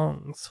in their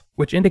lungs,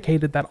 which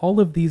indicated that all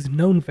of these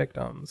known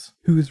victims,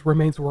 whose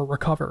remains were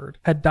recovered,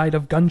 had died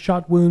of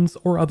gunshot wounds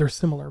or other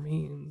similar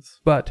means.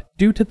 But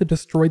due to the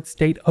destroyed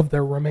state of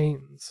their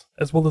remains,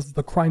 as well as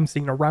the crime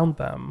scene around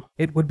them,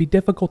 it would be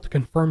difficult to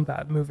confirm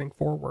that moving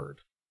forward.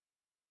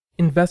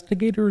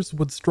 Investigators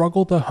would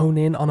struggle to hone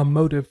in on a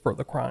motive for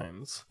the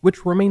crimes,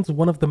 which remains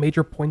one of the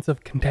major points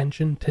of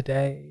contention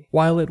today.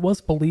 While it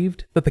was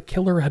believed that the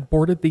killer had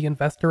boarded the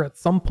Investor at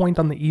some point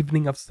on the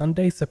evening of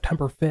Sunday,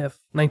 September 5th,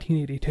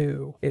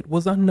 1982, it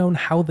was unknown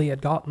how they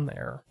had gotten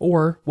there,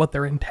 or what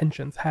their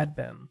intentions had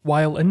been.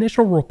 While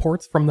initial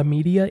reports from the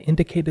media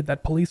indicated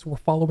that police were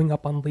following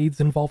up on leads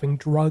involving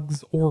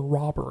drugs or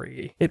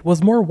robbery, it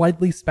was more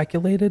widely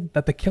speculated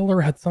that the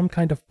killer had some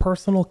kind of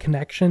personal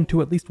connection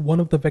to at least one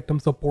of the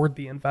victims aboard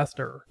the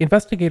Investor.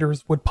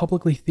 Investigators would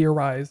publicly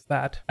theorize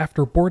that,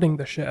 after boarding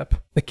the ship,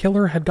 the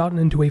killer had gotten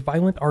into a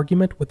violent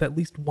argument with at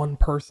least one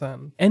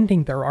person,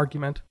 ending their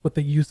argument with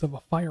the use of a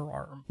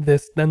firearm.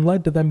 This then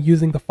led to them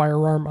using the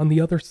firearm on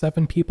the other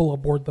 7 people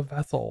aboard the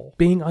vessel,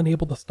 being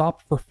unable to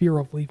stop for fear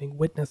of leaving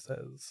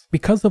witnesses.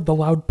 Because of the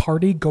loud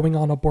party going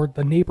on aboard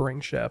the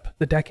neighboring ship,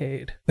 the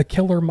Decade, the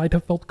killer might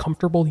have felt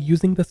comfortable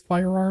using this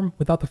firearm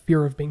without the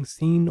fear of being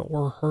seen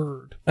or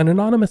heard. An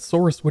anonymous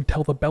source would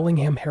tell the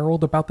Bellingham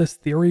Herald about this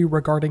theory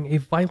regarding a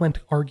violent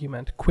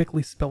argument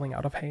quickly spilling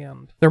out of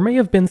hand. There may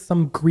have been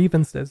some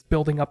grievances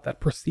building up that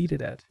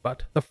preceded it,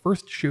 but the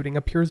first shooting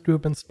appears to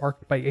have been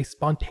sparked by a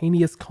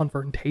spontaneous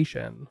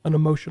confrontation, an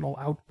emotional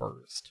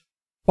outburst.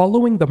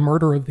 Following the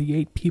murder of the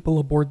 8 people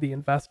aboard the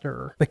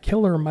Investor, the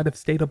killer might have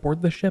stayed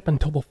aboard the ship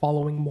until the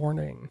following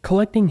morning,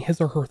 collecting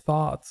his or her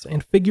thoughts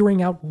and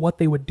figuring out what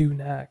they would do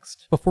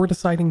next, before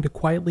deciding to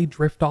quietly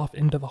drift off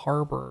into the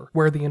harbor,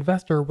 where the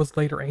Investor was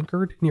later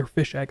anchored near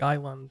Fish Egg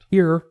Island.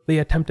 Here, they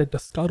attempted to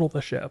scuttle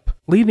the ship,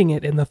 leaving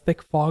it in the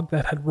thick fog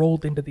that had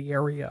rolled into the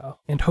area,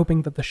 and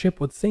hoping that the ship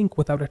would sink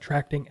without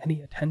attracting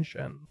any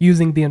attention.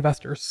 Using the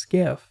Investor's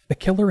skiff, the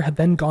killer had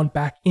then gone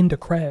back into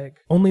Craig,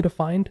 only to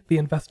find the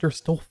Investor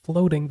still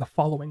floating the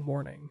following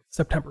morning,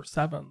 September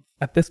 7th.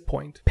 At this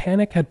point,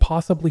 panic had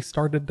possibly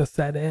started to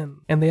set in,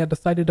 and they had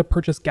decided to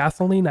purchase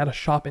gasoline at a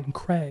shop in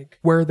Craig,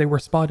 where they were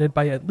spotted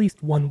by at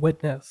least one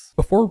witness,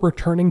 before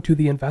returning to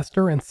the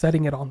Investor and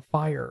setting it on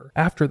fire.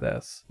 After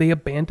this, they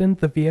abandoned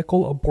the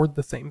vehicle aboard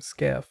the same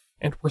skiff,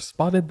 and were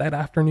spotted that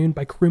afternoon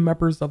by crew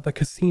members of the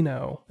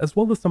casino, as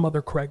well as some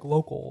other Craig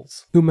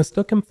locals, who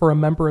mistook him for a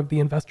member of the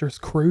Investor's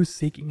crew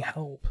seeking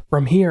help.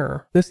 From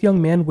here, this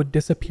young man would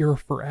disappear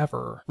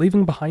forever,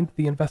 leaving behind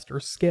the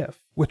Investor's skiff,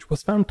 which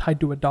was found tied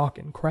to a dock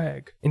in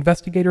Craig.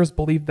 Investigators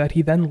believed that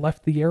he then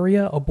left the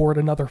area aboard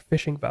another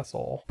fishing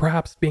vessel,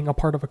 perhaps being a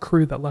part of a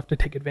crew that left to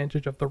take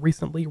advantage of the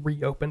recently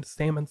reopened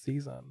salmon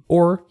season,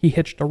 or he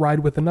hitched a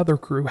ride with another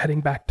crew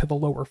heading back to the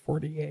lower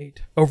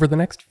 48. Over the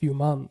next few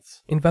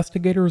months,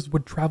 investigators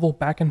would travel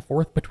back and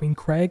forth between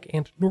Craig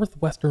and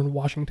northwestern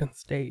Washington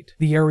state,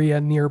 the area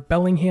near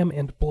Bellingham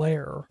and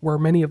Blair, where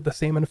many of the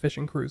salmon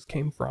fishing crews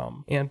came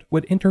from, and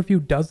would interview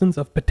dozens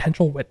of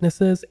potential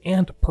witnesses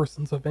and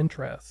persons of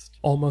interest,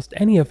 almost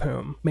any of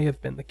whom may have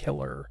been the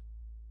killer.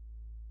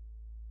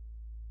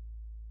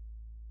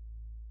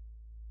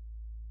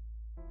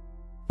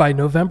 By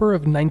November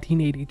of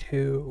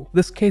 1982,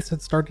 this case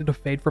had started to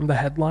fade from the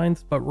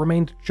headlines but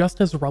remained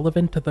just as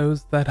relevant to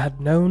those that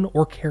had known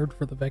or cared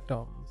for the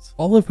victims,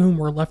 all of whom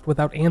were left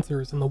without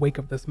answers in the wake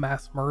of this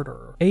mass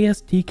murder.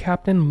 AST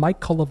Captain Mike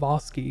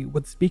Kolovsky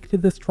would speak to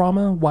this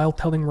trauma while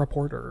telling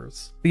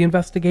reporters, "The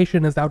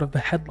investigation is out of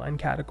the headline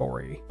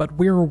category, but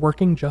we're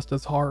working just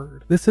as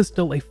hard. This is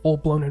still a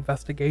full-blown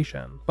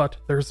investigation, but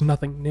there's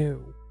nothing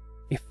new."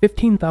 A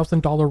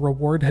 $15,000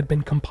 reward had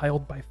been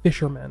compiled by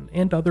fishermen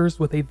and others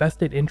with a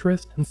vested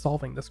interest in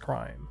solving this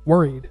crime,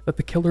 worried that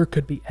the killer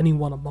could be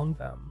anyone among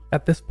them.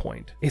 At this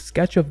point, a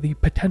sketch of the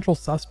potential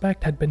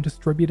suspect had been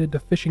distributed to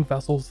fishing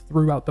vessels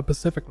throughout the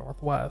Pacific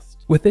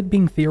Northwest, with it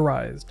being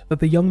theorized that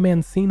the young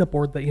man seen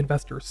aboard the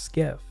Investor's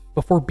skiff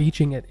before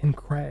beaching it in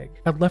Craig,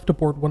 had left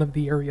aboard one of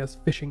the area's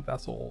fishing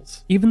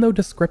vessels. Even though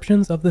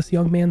descriptions of this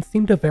young man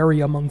seemed to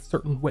vary among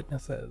certain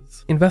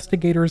witnesses,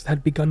 investigators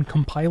had begun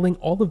compiling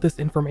all of this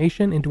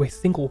information into a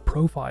single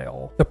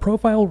profile. The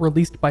profile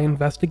released by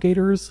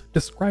investigators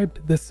described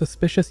this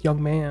suspicious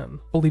young man,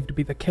 believed to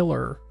be the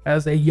killer,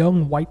 as a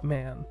young white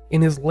man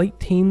in his late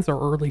teens or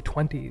early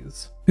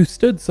 20s, who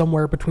stood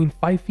somewhere between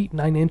 5 feet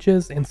 9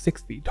 inches and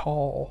 6 feet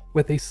tall,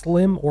 with a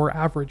slim or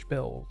average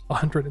build,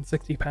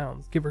 160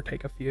 pounds, give or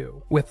take a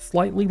few, with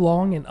slightly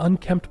long and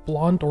unkempt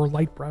blonde or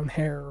light brown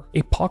hair,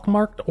 a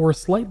pockmarked or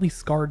slightly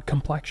scarred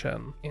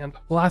complexion, and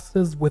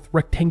glasses with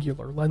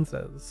rectangular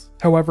lenses.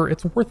 However,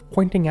 it's worth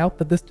pointing out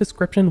that this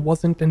description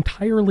wasn't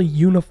entirely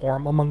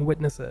uniform among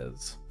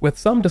witnesses, with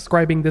some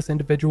describing this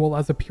individual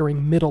as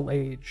appearing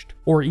middle-aged,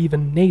 or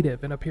even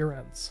native in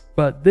appearance.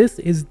 But this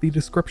is the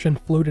description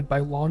floated by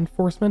law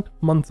enforcement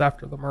months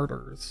after the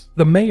murders.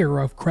 The mayor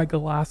of Craig,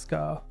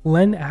 Alaska,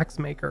 Len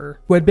Axmaker,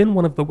 who had been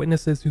one of the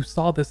witnesses who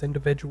saw this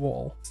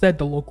individual, said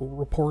to local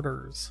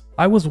reporters,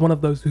 "I was one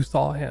of those who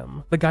saw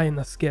him, the guy in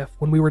the skiff,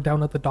 when we were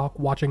down at the dock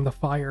watching the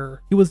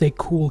fire. He was a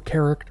cool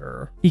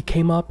character. He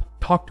came up,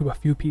 talked to a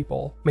few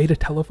people, made a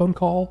telephone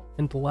call,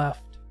 and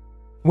left."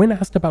 When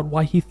asked about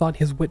why he thought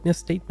his witness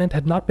statement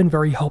had not been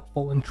very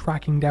helpful in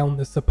tracking down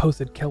this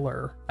supposed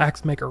killer,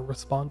 Axmaker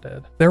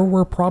responded, "There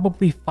were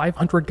probably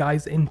 500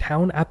 guys in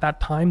town at that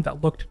time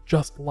that looked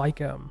just like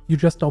him. You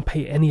just don't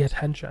pay any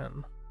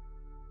attention."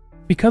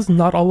 Because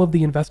not all of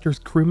the Investor's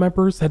crew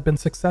members had been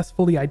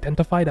successfully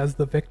identified as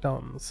the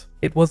victims,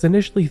 it was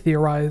initially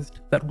theorized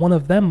that one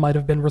of them might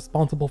have been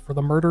responsible for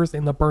the murders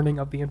and the burning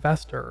of the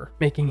Investor,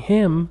 making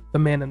him the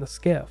man in the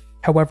skiff.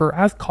 However,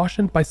 as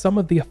cautioned by some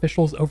of the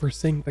officials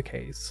overseeing the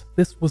case,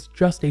 this was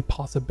just a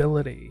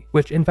possibility,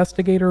 which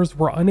investigators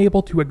were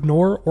unable to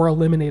ignore or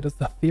eliminate as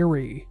a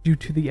theory due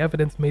to the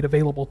evidence made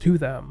available to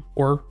them,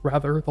 or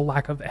rather, the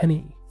lack of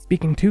any.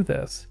 Speaking to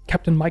this,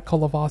 Captain Mike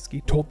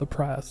Kolovsky told the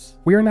press,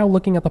 "We are now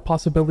looking at the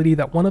possibility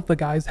that one of the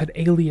guys had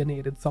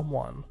alienated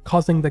someone,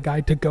 causing the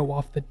guy to go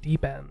off the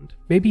deep end.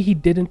 Maybe he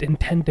didn't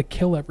intend to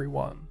kill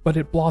everyone, but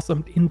it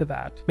blossomed into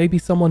that. Maybe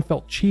someone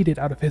felt cheated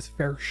out of his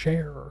fair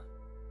share."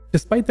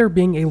 Despite there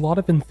being a lot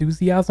of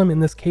enthusiasm in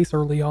this case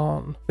early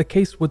on, the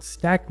case would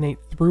stagnate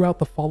throughout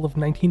the fall of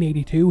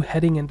 1982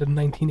 heading into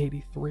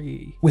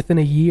 1983. Within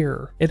a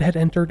year, it had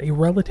entered a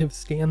relative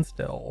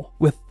standstill,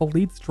 with the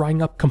leads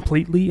drying up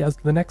completely as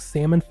the next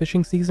salmon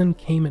fishing season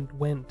came and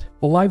went.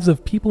 The lives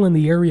of people in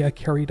the area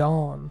carried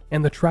on,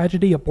 and the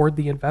tragedy aboard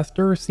the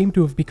Investor seemed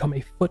to have become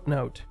a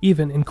footnote,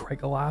 even in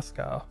Craig,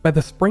 Alaska. By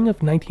the spring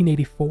of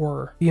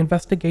 1984, the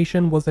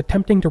investigation was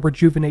attempting to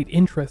rejuvenate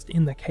interest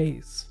in the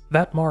case.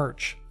 That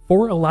March,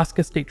 4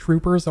 Alaska state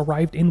troopers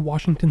arrived in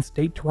Washington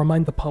state to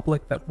remind the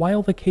public that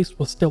while the case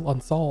was still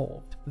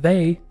unsolved,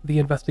 they, the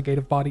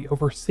investigative body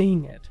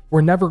overseeing it,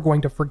 were never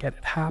going to forget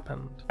it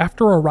happened.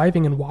 After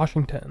arriving in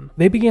Washington,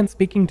 they began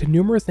speaking to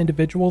numerous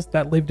individuals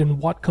that lived in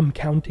Whatcom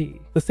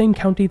County, the same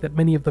county that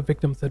many of the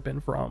victims had been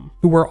from,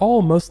 who were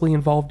all mostly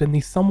involved in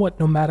the somewhat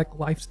nomadic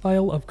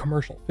lifestyle of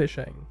commercial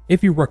fishing.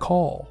 If you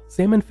recall,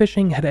 salmon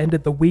fishing had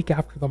ended the week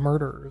after the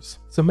murders,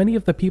 so many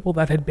of the people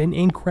that had been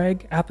in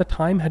Craig at the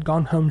time had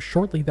gone home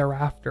shortly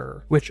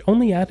thereafter, which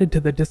only added to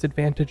the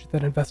disadvantage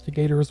that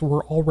investigators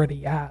were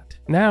already at.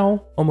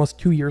 Now, almost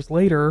 2 years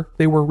later,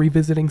 they were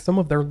revisiting some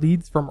of their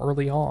leads from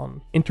early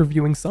on,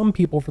 interviewing some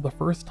people for the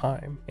first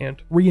time,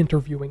 and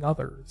re-interviewing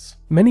others.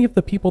 Many of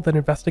the people that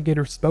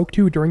investigators spoke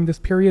to during this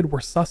period were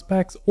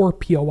suspects or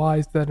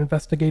POIs that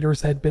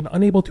investigators had been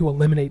unable to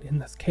eliminate in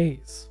this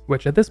case,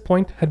 which at this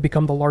point had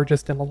become the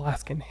largest in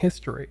Alaskan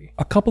history.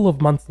 A couple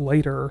of months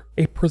later,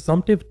 a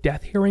presumptive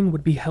death hearing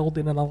would be held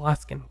in an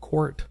Alaskan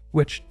court,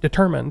 which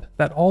determined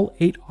that all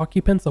 8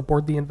 occupants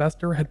aboard the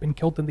Investor had been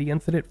killed in the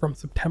incident from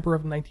September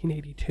of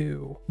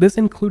 1982. This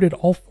included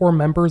all 4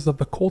 members of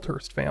the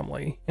Colthurst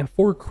family and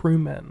 4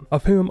 crewmen,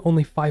 of whom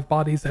only 5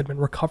 bodies had been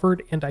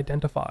recovered and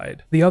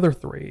identified. The other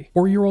 3,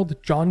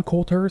 4-year-old John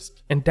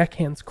Colthurst and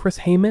deckhands Chris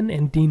Heyman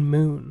and Dean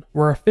Moon,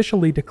 were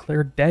officially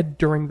declared dead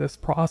during this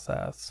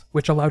process,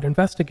 which allowed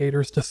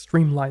investigators to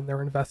streamline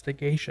their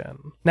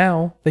investigation.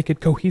 Now, they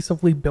could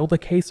cohesively build a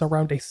case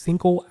around a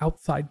single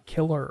outside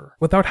killer,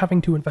 without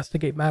having to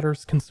investigate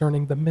matters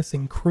concerning the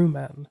missing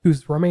crewmen,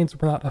 whose remains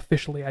were not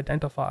officially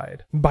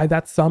identified. By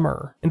that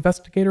summer,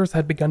 investigators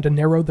had begun to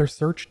narrow their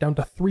search down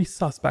to 3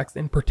 suspects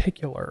in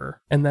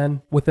particular, and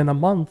then, within a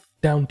month,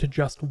 down to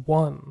just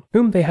 1,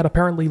 whom they had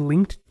apparently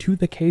linked to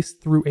the case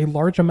through a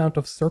large amount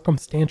of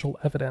circumstantial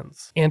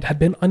evidence, and had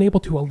been unable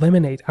to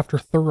eliminate after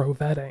thorough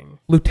vetting.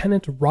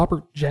 Lieutenant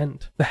Robert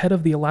Gent, the head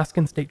of the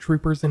Alaskan State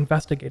Troopers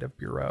Investigative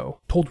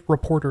Bureau, told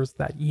reporters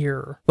that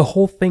year, "The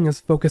whole thing is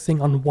focusing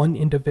on one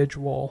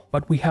individual,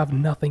 but we have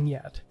nothing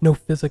yet, no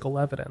physical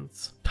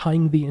evidence,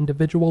 tying the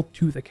individual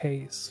to the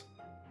case."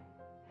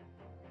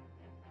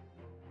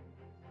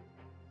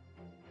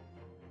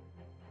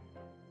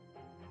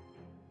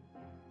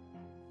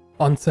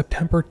 On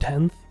September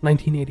 10th,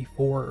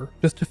 1984,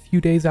 just a few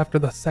days after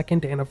the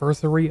 2nd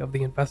anniversary of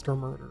the Investor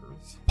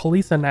murders,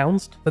 police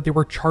announced that they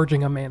were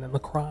charging a man in the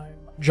crime.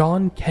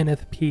 John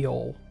Kenneth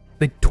Peele.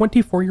 The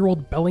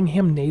 24-year-old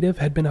Bellingham native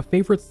had been a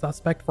favorite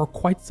suspect for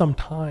quite some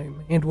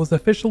time and was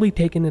officially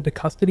taken into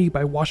custody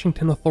by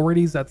Washington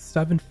authorities at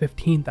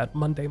 7:15 that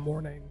Monday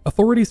morning.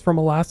 Authorities from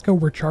Alaska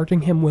were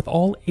charging him with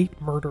all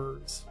 8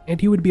 murders,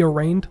 and he would be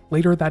arraigned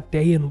later that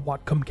day in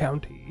Whatcom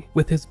County,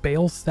 with his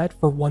bail set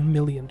for $1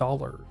 million.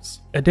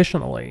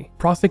 Additionally,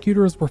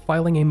 prosecutors were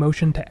filing a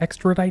motion to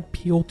extradite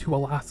Peele to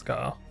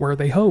Alaska, where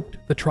they hoped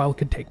the trial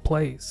could take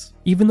place.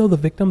 Even though the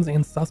victims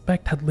and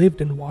suspect had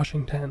lived in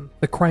Washington,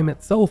 the crime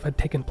itself had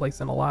taken place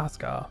in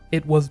Alaska.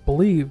 It was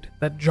believed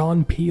that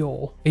John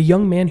Peele, a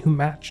young man who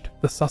matched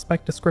the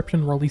suspect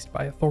description released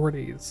by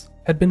authorities,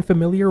 had been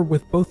familiar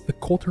with both the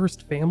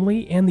Colthurst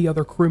family and the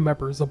other crew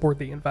members aboard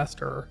the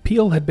Investor.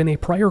 Peele had been a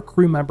prior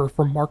crew member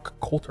for Mark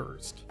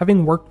Colthurst,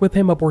 having worked with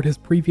him aboard his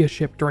previous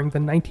ship during the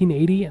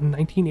 1980 and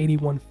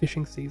 1981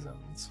 fishing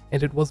seasons,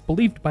 and it was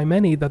believed by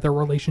many that their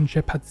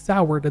relationship had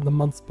soured in the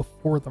months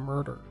before the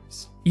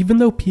murders. Even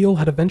though Peele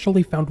had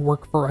eventually found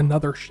work for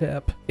another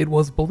ship, it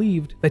was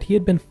believed that he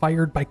had been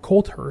fired by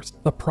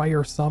Colthurst the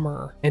prior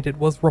summer, and it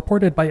was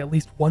reported by at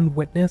least one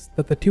witness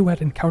that the two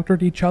had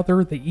encountered each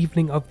other the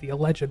evening of the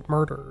alleged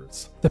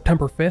murders.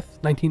 September 5th,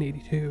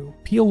 1982,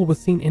 Peele was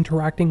seen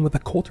interacting with the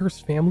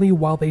Colthurst family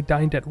while they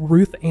dined at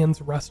Ruth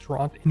Ann's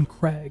restaurant in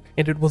Craig,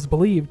 and it was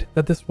believed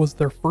that this was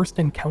their first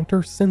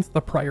encounter since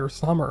the prior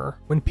summer,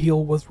 when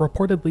Peele was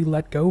reportedly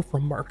let go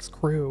from Mark's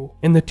crew.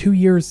 In the 2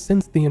 years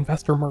since the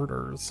Investor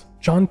murders,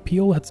 John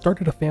Peele had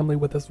started a family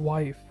with his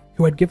wife,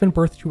 who had given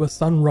birth to a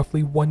son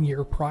roughly 1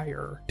 year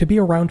prior. To be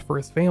around for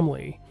his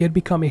family, he had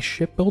become a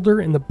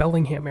shipbuilder in the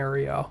Bellingham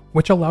area,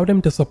 which allowed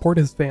him to support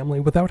his family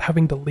without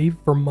having to leave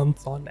for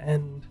months on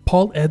end.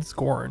 Paul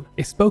Edscorn,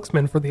 a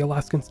spokesman for the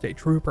Alaskan State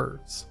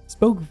Troopers,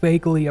 spoke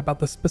vaguely about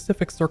the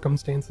specific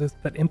circumstances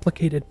that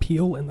implicated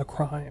Peele in the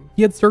crime.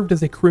 He had served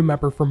as a crew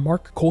member for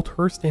Mark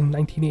Colthurst in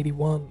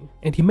 1981,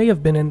 and he may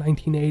have been in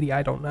 1980,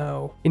 I don't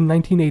know. In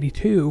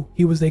 1982,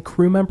 he was a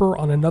crew member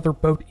on another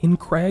boat in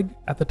Craig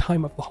at the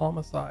time of the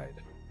homicide.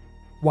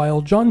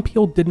 While John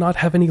Peele did not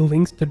have any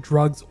links to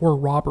drugs or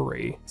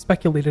robbery,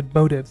 speculated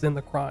motives in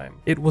the crime,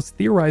 it was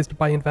theorized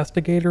by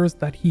investigators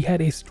that he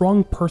had a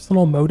strong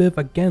personal motive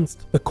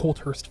against the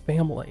Colthurst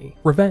family,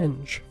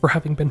 revenge for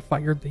having been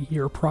fired the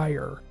year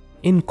prior.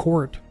 In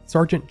court,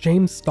 Sergeant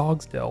James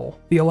Stogsdill,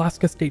 the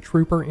Alaska State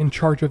Trooper in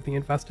charge of the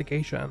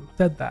investigation,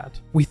 said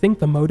that, "We think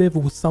the motive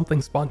was something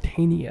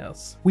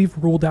spontaneous. We've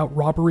ruled out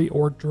robbery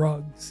or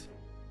drugs."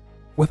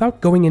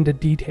 Without going into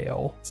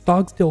detail,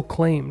 Stogsdill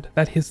claimed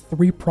that his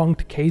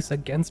three-pronged case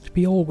against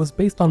Peele was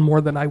based on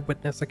more than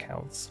eyewitness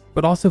accounts,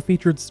 but also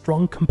featured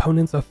strong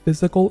components of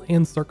physical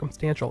and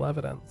circumstantial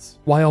evidence.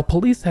 While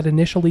police had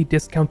initially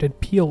discounted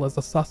Peele as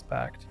a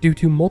suspect due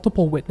to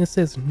multiple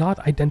witnesses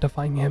not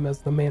identifying him as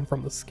the man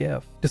from the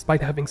skiff,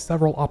 despite having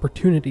several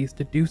opportunities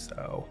to do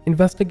so,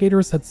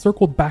 investigators had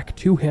circled back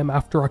to him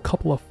after a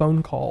couple of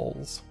phone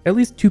calls. At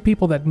least 2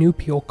 people that knew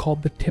Peele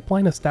called the tip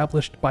line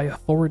established by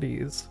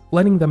authorities,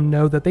 letting them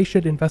know that they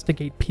should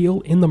investigate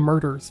Peele in the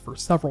murders for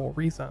several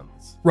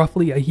reasons.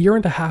 Roughly a year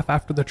and a half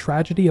after the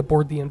tragedy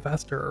aboard the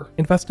Investor,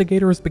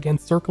 investigators began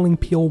circling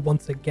Peele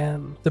once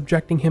again,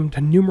 subjecting him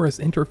to numerous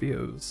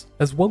interviews,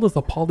 as well as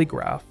a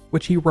polygraph,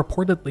 which he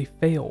reportedly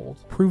failed,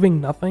 proving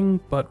nothing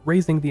but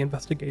raising the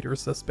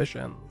investigators'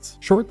 suspicions.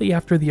 Shortly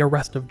after the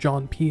arrest of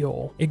John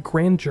Peele, a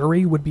grand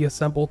jury would be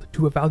assembled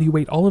to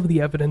evaluate all of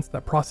the evidence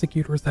that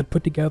prosecutors had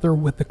put together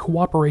with the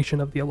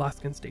cooperation of the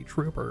Alaskan State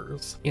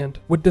Troopers, and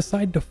would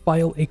decide to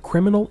file a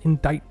criminal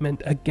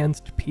indictment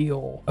against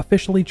Peele,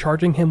 officially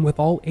charging him with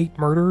all 8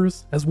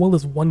 murders, as well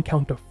as 1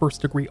 count of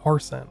first-degree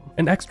arson.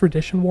 An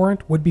extradition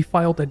warrant would be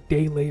filed a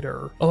day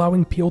later,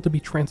 allowing Peele to be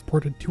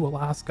transported to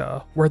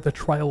Alaska, where the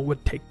trial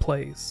would take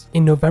place.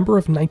 In November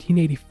of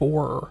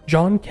 1984,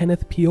 John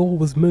Kenneth Peele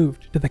was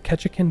moved to the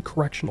Ketchikan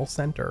Correctional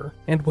Center,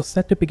 and was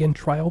set to begin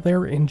trial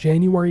there in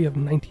January of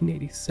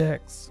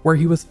 1986, where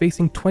he was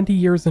facing 20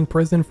 years in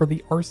prison for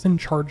the arson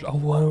charge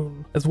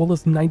alone, as well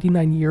as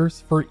 99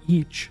 years for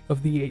each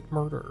of the 8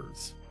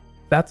 murders.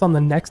 That's on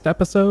the next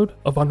episode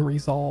of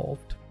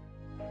Unresolved.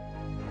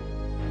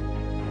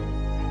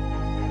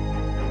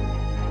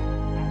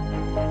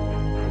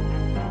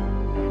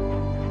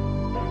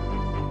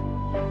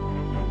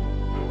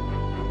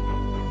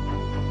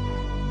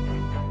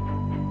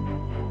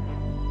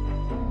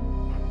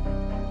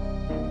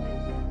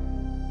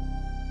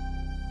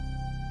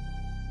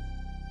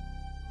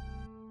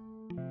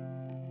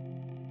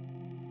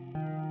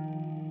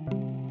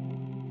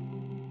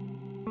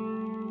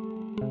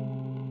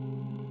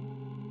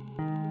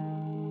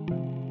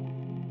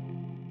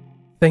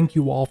 Thank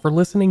you all for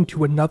listening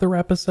to another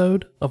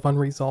episode of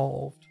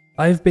Unresolved.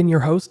 I've been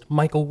your host,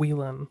 Micheal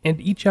Whelan, and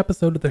each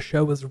episode of the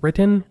show is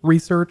written,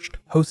 researched,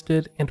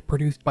 hosted, and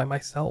produced by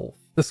myself.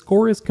 The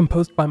score is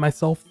composed by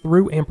myself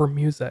through Amber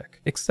Music,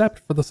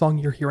 except for the song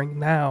you're hearing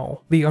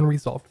now, the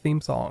Unresolved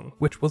theme song,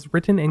 which was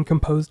written and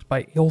composed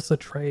by Ilsa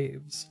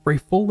Traves. For a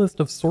full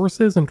list of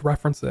sources and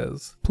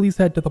references, please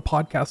head to the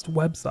podcast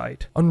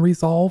website,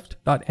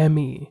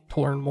 unresolved.me, to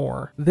learn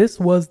more. This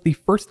was the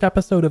first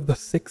episode of the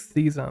 6th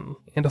season,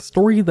 and a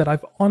story that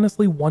I've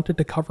honestly wanted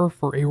to cover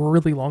for a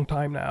really long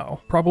time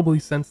now, probably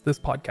since this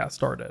podcast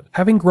started.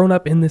 Having grown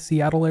up in the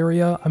Seattle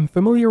area, I'm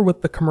familiar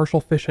with the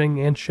commercial fishing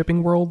and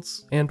shipping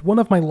worlds, and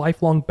one of my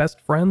lifelong best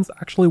friends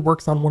actually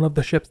works on one of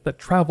the ships that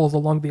travels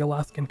along the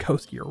Alaskan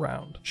coast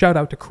year-round. Shout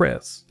out to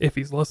Chris, if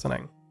he's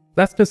listening.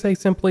 That's to say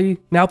simply,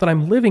 now that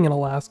I'm living in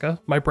Alaska,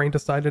 my brain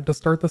decided to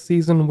start the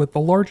season with the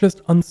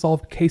largest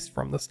unsolved case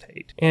from the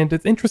state. And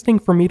it's interesting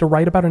for me to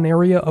write about an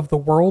area of the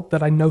world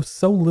that I know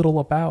so little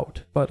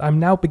about, but I'm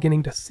now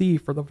beginning to see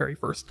for the very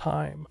first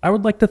time. I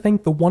would like to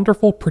thank the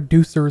wonderful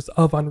producers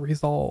of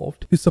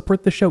Unresolved, who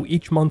support the show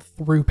each month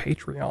through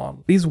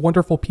Patreon. These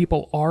wonderful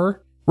people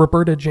are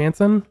Roberta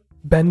Jansen,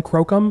 Ben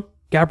Crocum,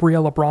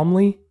 Gabriella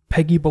Bromley,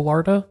 Peggy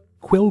Bellarda,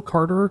 Quill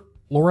Carter,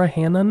 Laura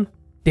Hannon,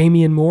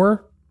 Damian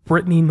Moore,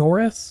 Brittany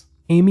Norris,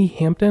 Amy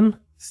Hampton,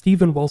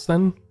 Stephen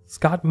Wilson,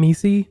 Scott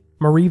Meesey,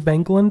 Marie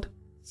Vengland,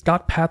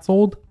 Scott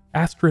Patzold,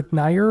 Astrid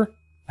Nair,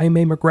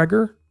 Aimee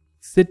McGregor,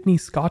 Sydney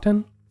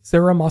Scotton,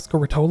 Sarah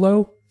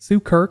Moscaritolo,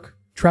 Sue Kirk,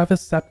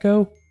 Travis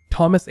Sepko,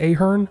 Thomas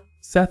Ahern,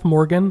 Seth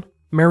Morgan,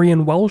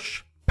 Marion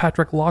Welsh,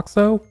 Patrick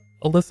Loxo,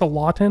 Alyssa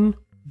Lawton,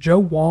 Joe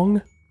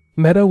Wong,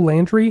 Meadow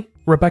Landry,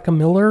 Rebecca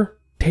Miller,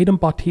 Tatum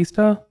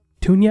Bautista,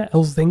 Tunya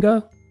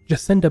Elzinga,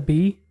 Jacinda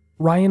B.,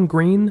 Ryan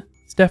Green,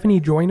 Stephanie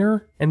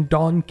Joyner, and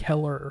Dawn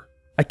Keller.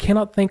 I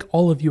cannot thank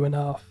all of you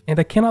enough, and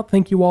I cannot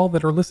thank you all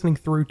that are listening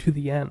through to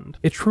the end.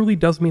 It truly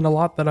does mean a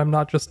lot that I'm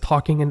not just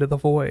talking into the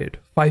void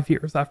 5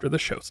 years after the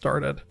show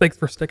started. Thanks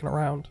for sticking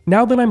around.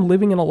 Now that I'm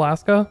living in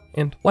Alaska,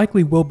 and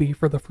likely will be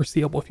for the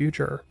foreseeable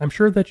future, I'm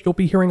sure that you'll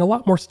be hearing a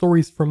lot more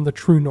stories from the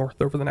true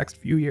north over the next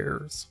few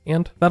years.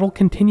 And that'll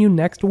continue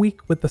next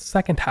week with the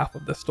second half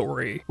of the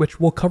story, which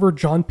will cover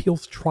John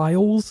Peel's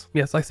trials.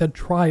 Yes, I said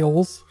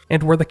trials.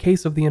 And where the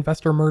case of the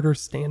investor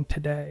murders stand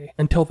today.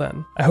 Until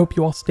then, I hope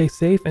you all stay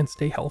safe and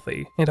stay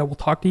healthy, and I will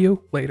talk to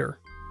you later.